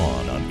Paul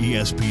Swan on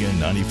ESPN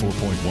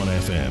 94.1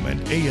 FM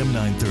and AM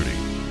 930.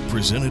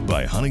 Presented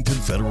by Huntington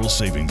Federal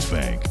Savings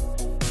Bank.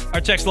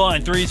 Our text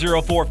line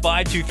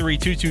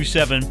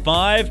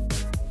 304-523-2275.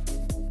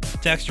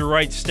 Texter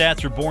writes,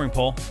 stats are boring,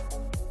 Paul.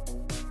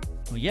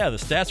 Well, yeah, the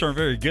stats aren't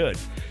very good.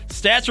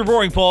 Stats are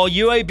boring, Paul.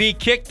 UAB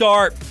kick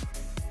dart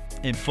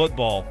in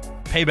football.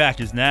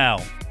 Payback is now,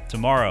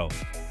 tomorrow.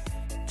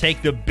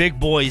 Take the big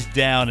boys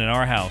down in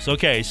our house.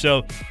 Okay,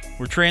 so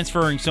we're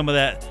transferring some of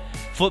that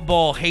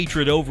football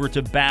hatred over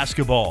to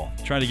basketball,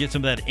 trying to get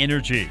some of that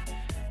energy,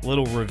 a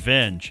little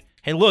revenge.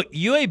 Hey, look,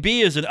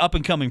 UAB is an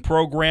up-and-coming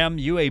program.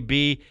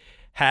 UAB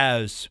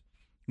has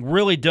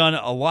really done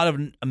a lot of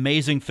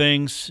amazing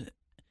things.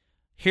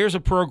 Here's a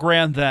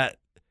program that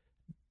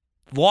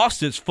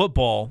lost its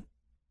football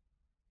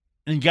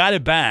and got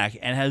it back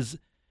and has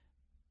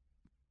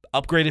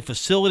upgraded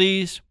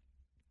facilities,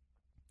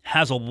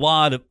 has a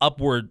lot of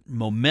upward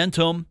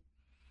momentum,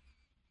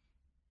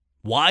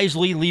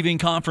 wisely leaving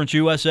Conference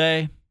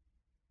USA,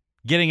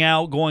 getting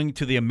out, going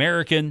to the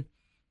American.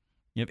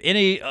 If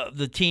any of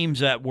the teams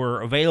that were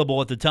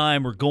available at the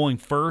time were going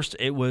first,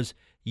 it was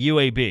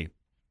UAB.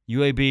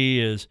 UAB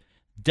is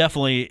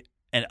definitely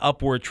an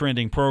upward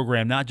trending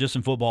program, not just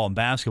in football and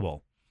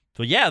basketball.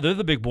 So, yeah, they're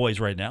the big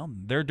boys right now.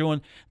 They're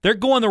going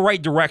the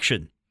right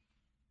direction.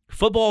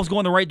 Football is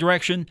going the right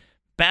direction.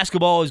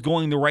 Basketball is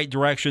going the right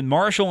direction.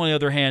 Marshall, on the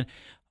other hand,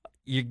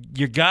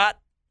 you got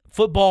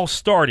football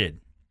started.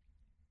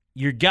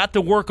 You got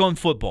to work on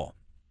football.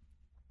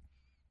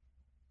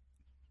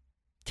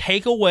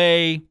 Take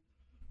away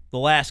the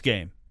last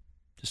game.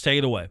 Just take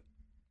it away.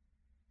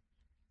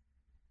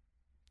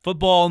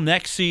 Football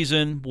next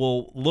season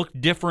will look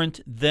different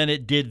than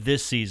it did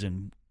this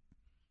season.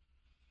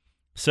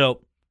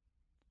 So,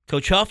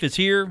 Coach Huff is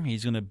here.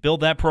 He's going to build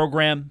that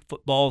program.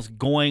 Football's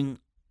going,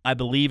 I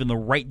believe, in the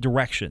right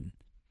direction.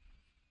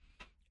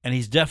 And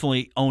he's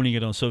definitely owning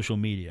it on social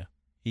media.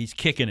 He's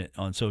kicking it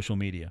on social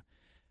media.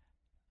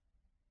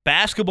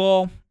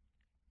 Basketball,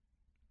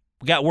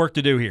 we got work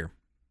to do here.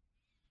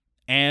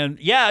 And,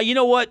 yeah, you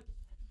know what?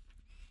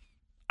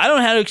 I don't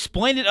know how to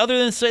explain it other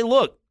than say,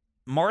 look,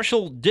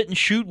 Marshall didn't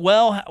shoot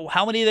well.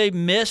 How many they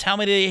miss? How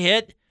many they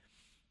hit?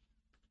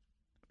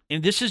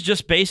 And this is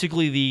just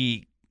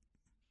basically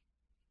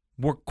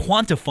we're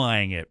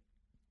quantifying it.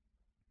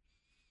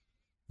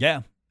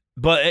 Yeah.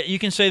 But you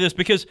can say this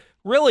because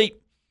really,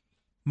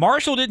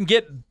 Marshall didn't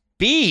get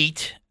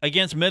beat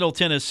against Middle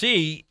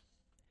Tennessee.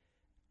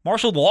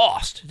 Marshall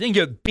lost. Didn't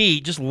get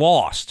beat, just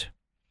lost.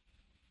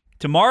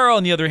 Tomorrow,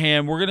 on the other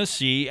hand, we're going to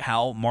see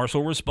how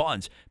Marshall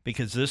responds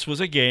because this was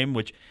a game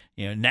which,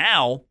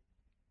 now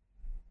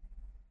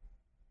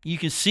you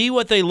can see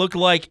what they look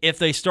like if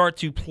they start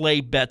to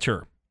play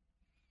better.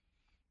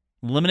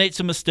 Eliminate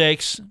some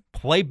mistakes,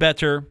 play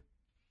better.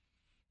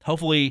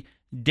 Hopefully,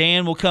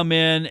 Dan will come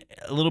in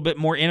a little bit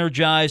more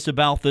energized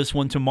about this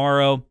one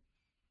tomorrow.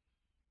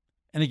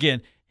 And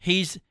again,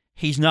 he's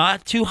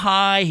not too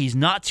high, he's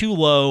not too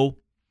low.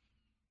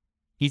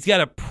 He's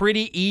got a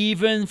pretty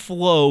even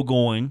flow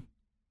going.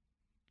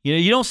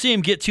 You don't see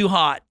him get too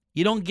hot.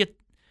 You don't get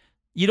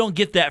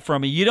that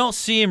from him. You don't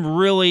see him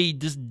really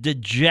just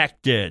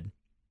dejected.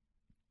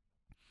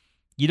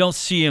 You don't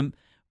see him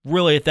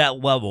really at that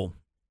level.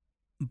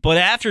 But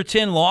after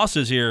 10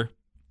 losses here,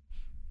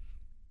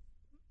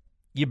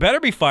 you better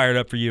be fired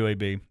up for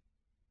UAB.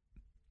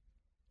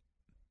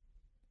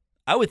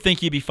 I would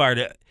think you'd be fired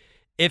up.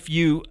 If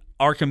you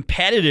are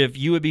competitive,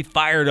 you would be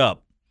fired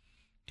up.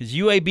 Because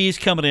UAB is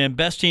coming in,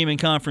 best team in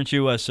Conference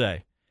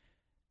USA.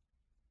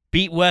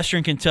 Beat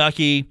Western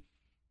Kentucky,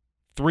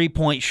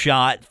 3-point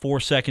shot, 4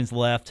 seconds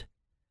left.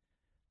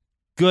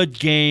 Good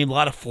game, a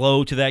lot of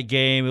flow to that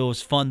game. It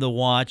was fun to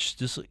watch.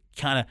 Just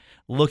kind of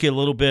look at a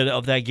little bit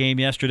of that game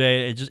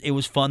yesterday. It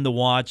was fun to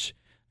watch.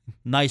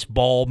 Nice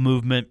ball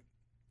movement.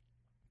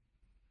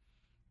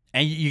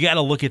 And you got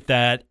to look at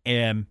that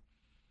and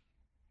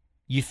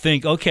you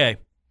think, okay,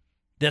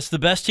 that's the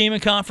best team in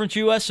Conference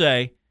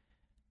USA.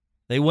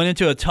 They went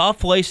into a tough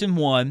place and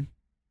won.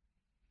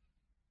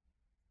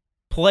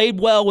 Played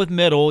well with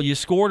middle. You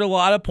scored a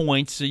lot of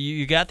points. So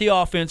you got the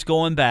offense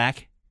going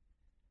back.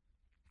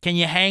 Can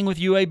you hang with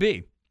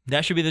UAB?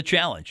 That should be the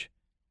challenge.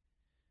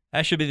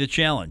 That should be the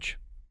challenge.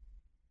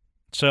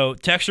 So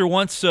Texter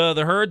wants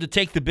the Herd to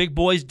take the big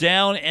boys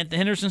down at the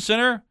Henderson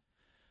Center.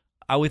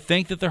 I would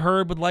think that the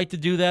Herd would like to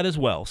do that as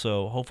well.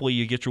 So hopefully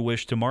you get your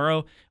wish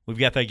tomorrow. We've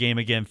got that game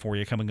again for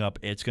you coming up.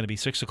 It's going to be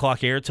 6 o'clock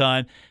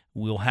airtime.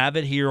 We'll have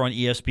it here on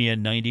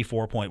ESPN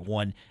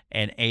 94.1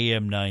 and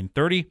AM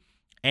 930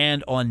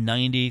 and on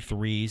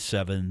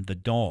 93.7 The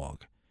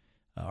Dog.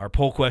 Our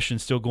poll question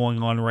is still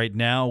going on right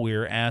now.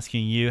 We're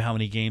asking you how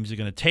many games are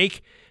going to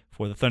take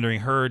for the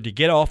Thundering Herd to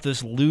get off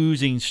this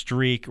losing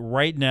streak.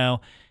 Right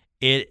now,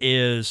 it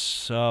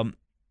is,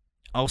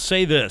 I'll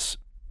say this.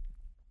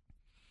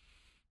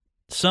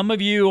 Some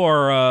of you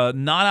are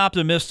not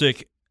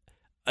optimistic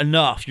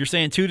enough. You're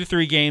saying 2 to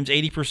 3 games,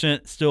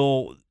 80%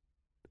 still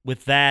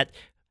with that,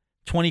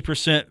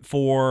 20%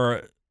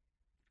 for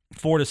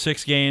 4 to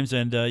 6 games.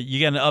 And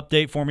you got an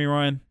update for me,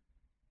 Ryan?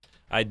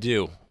 I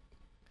do.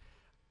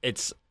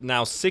 It's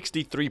now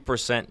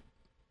 63%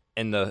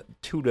 in the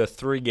 2 to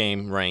 3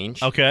 game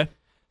range. Okay.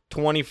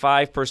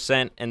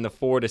 25% in the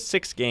 4 to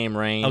 6 game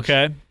range.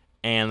 Okay.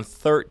 And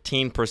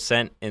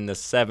 13% in the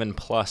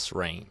 7+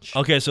 range.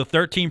 Okay, so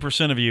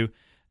 13% of you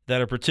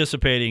that are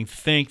participating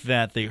think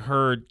that the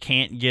Herd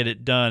can't get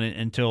it done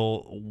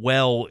until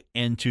well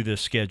into the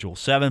schedule.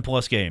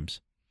 7+ games.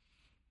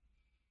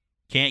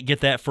 Can't get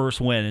that first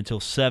win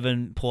until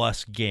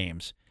 7+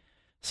 games.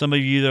 Some of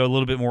you that are a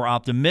little bit more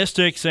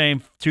optimistic,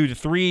 saying 2 to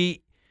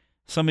 3.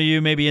 Some of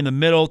you maybe in the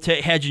middle,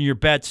 hedging your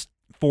bets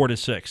 4 to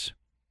 6.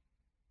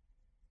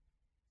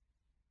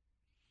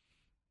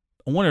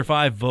 I wonder if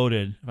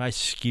I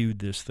skewed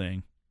this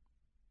thing.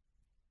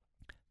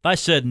 If I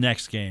said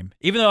next game,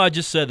 even though I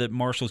just said that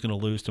Marshall's going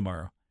to lose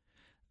tomorrow,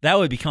 that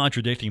would be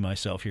contradicting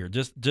myself here.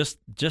 Just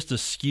to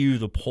skew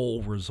the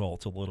poll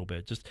results a little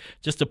bit,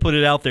 just to put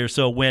it out there.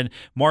 So when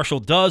Marshall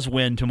does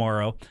win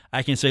tomorrow,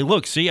 I can say,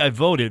 look, see, I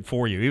voted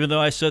for you, even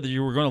though I said that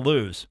you were going to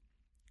lose.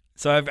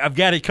 So I've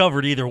got it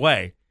covered either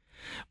way.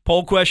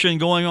 Poll question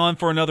going on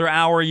for another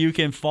hour. You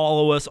can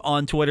follow us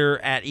on Twitter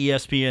at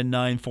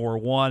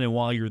ESPN941. And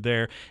while you're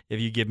there, if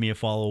you give me a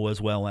follow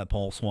as well at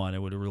Paul Swan, I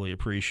would really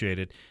appreciate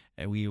it.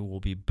 And we will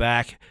be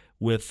back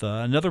with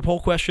another poll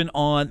question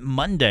on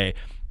Monday.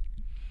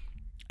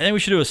 I think we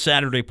should do a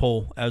Saturday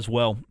poll as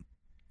well.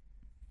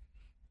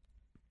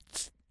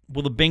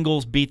 Will the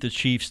Bengals beat the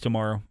Chiefs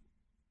tomorrow?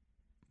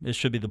 This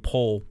should be the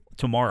poll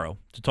tomorrow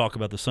to talk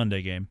about the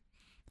Sunday game.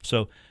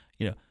 So,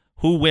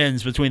 who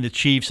wins between the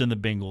Chiefs and the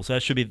Bengals?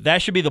 That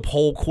should be the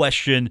poll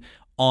question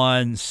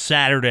on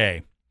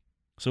Saturday.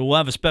 So we'll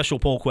have a special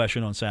poll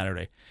question on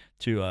Saturday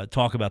to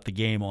talk about the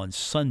game on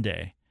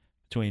Sunday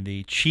between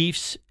the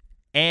Chiefs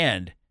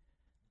and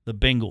the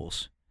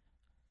Bengals.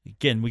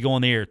 Again, we go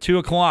on the air 2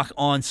 o'clock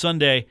on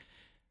Sunday.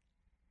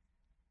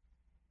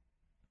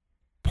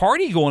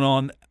 Party going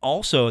on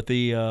also at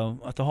the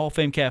Hall of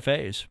Fame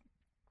cafes.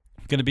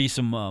 Going to be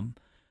some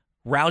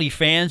rowdy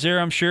fans there,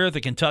 I'm sure, at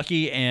the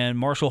Kentucky and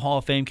Marshall Hall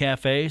of Fame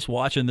cafes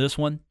watching this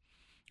one.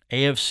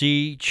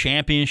 AFC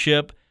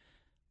Championship.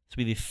 This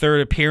will be the third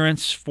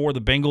appearance for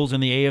the Bengals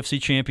in the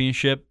AFC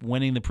Championship,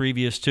 winning the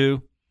previous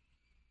 2.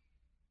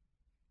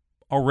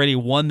 Already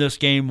won this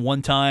game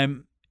one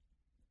time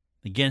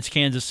against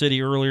Kansas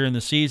City earlier in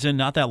the season,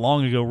 not that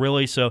long ago,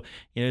 really. So,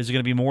 is it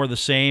going to be more of the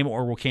same,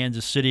 or will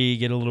Kansas City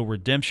get a little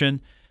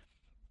redemption?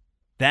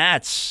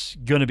 That's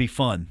going to be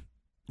fun.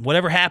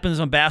 Whatever happens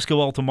on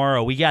basketball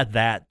tomorrow, we got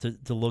that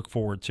to look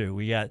forward to.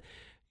 We got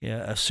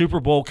a Super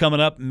Bowl coming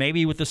up,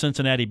 maybe with the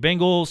Cincinnati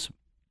Bengals.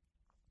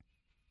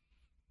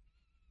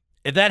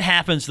 If that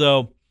happens,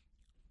 though,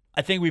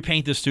 I think we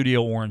paint the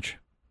studio orange.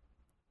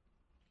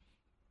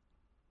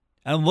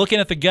 I'm looking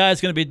at the guy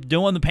that's going to be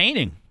doing the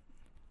painting.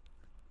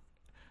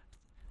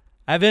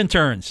 I have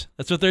interns.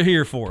 That's what they're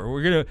here for.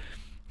 We're going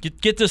to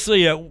get this,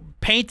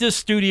 paint this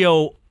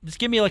studio. Just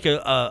give me like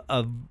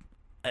a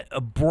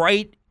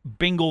bright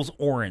Bengals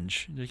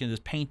orange. You can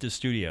just paint the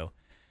studio.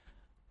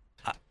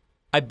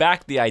 I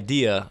backed the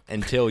idea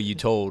until you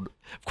told.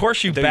 Of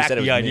course, you until you backed said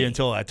it the was idea me.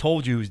 until I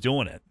told you who's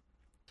doing it.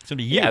 It's gonna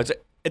be you. Yeah,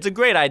 it's a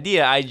great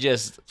idea. I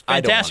don't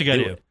Fantastic wanna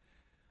do idea. it.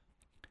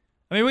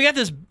 I mean, we got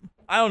this.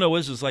 I don't know what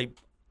this is like.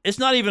 It's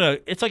not even a.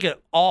 It's like an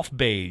off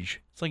beige.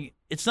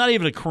 It's not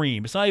even a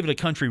cream. It's not even a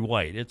country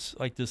white. It's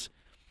like this,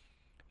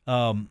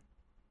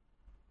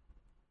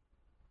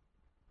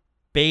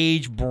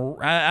 beige.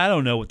 I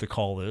don't know what to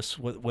call this.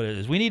 What it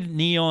is? We need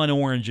neon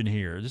orange in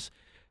here.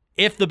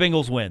 If the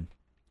Bengals win,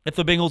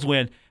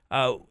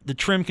 the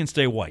trim can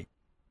stay white.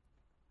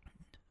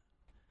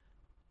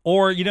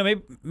 Or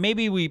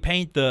maybe we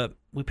paint the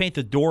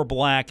door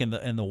black and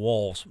the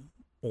walls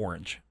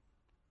orange.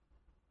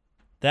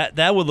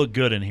 That would look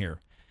good in here.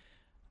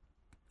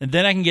 And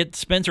then I can get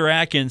Spencer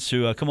Atkins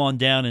to come on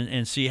down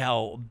and see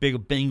how big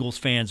of Bengals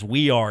fans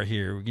we are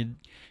here. We can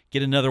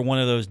get another one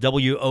of those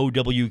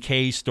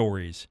WOWK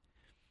stories.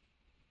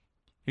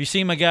 Have you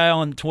seen my guy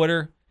on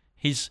Twitter?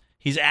 He's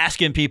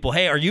asking people,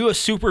 hey, are you a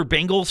super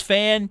Bengals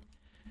fan?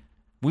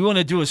 We want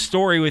to do a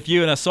story with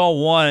you. And I saw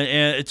one,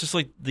 and it's just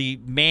like the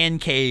man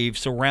cave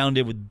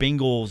surrounded with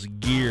Bengals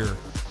gear.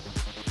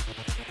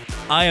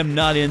 I am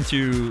not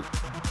into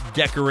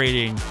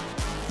decorating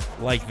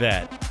like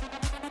that.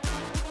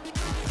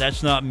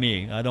 That's not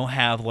me. I don't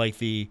have like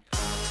the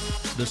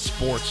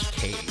sports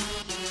cave.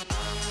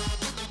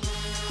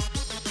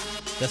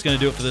 That's going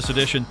to do it for this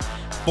edition.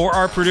 For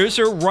our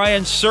producer,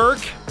 Ryan Sirk,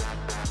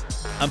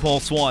 I'm Paul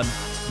Swan.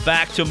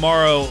 Back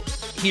tomorrow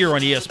here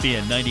on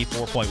ESPN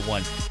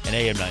 94.1 and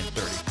AM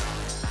 930.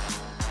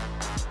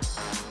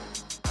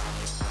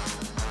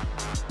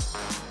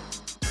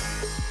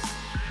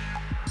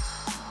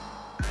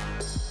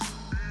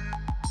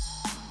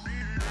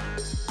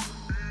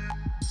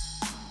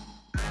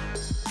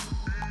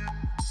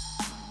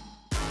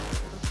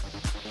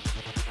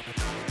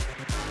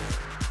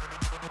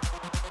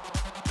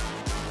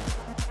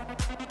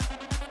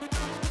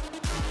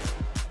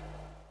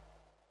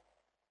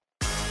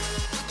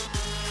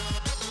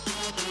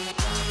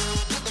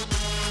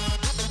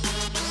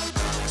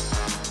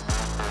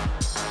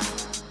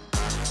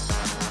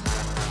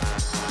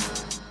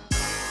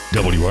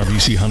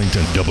 WRBC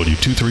Huntington,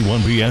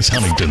 W231BS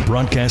Huntington,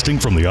 broadcasting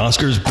from the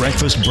Oscars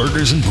Breakfast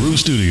Burgers and Brew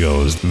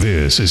Studios.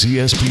 This is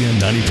ESPN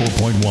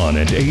 94.1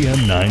 and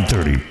AM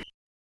 930.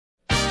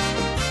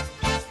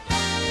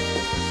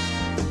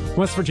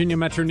 West Virginia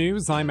Metro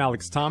News, I'm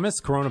Alex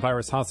Thomas.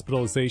 Coronavirus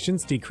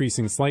hospitalizations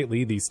decreasing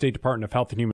slightly. The State Department of Health and Human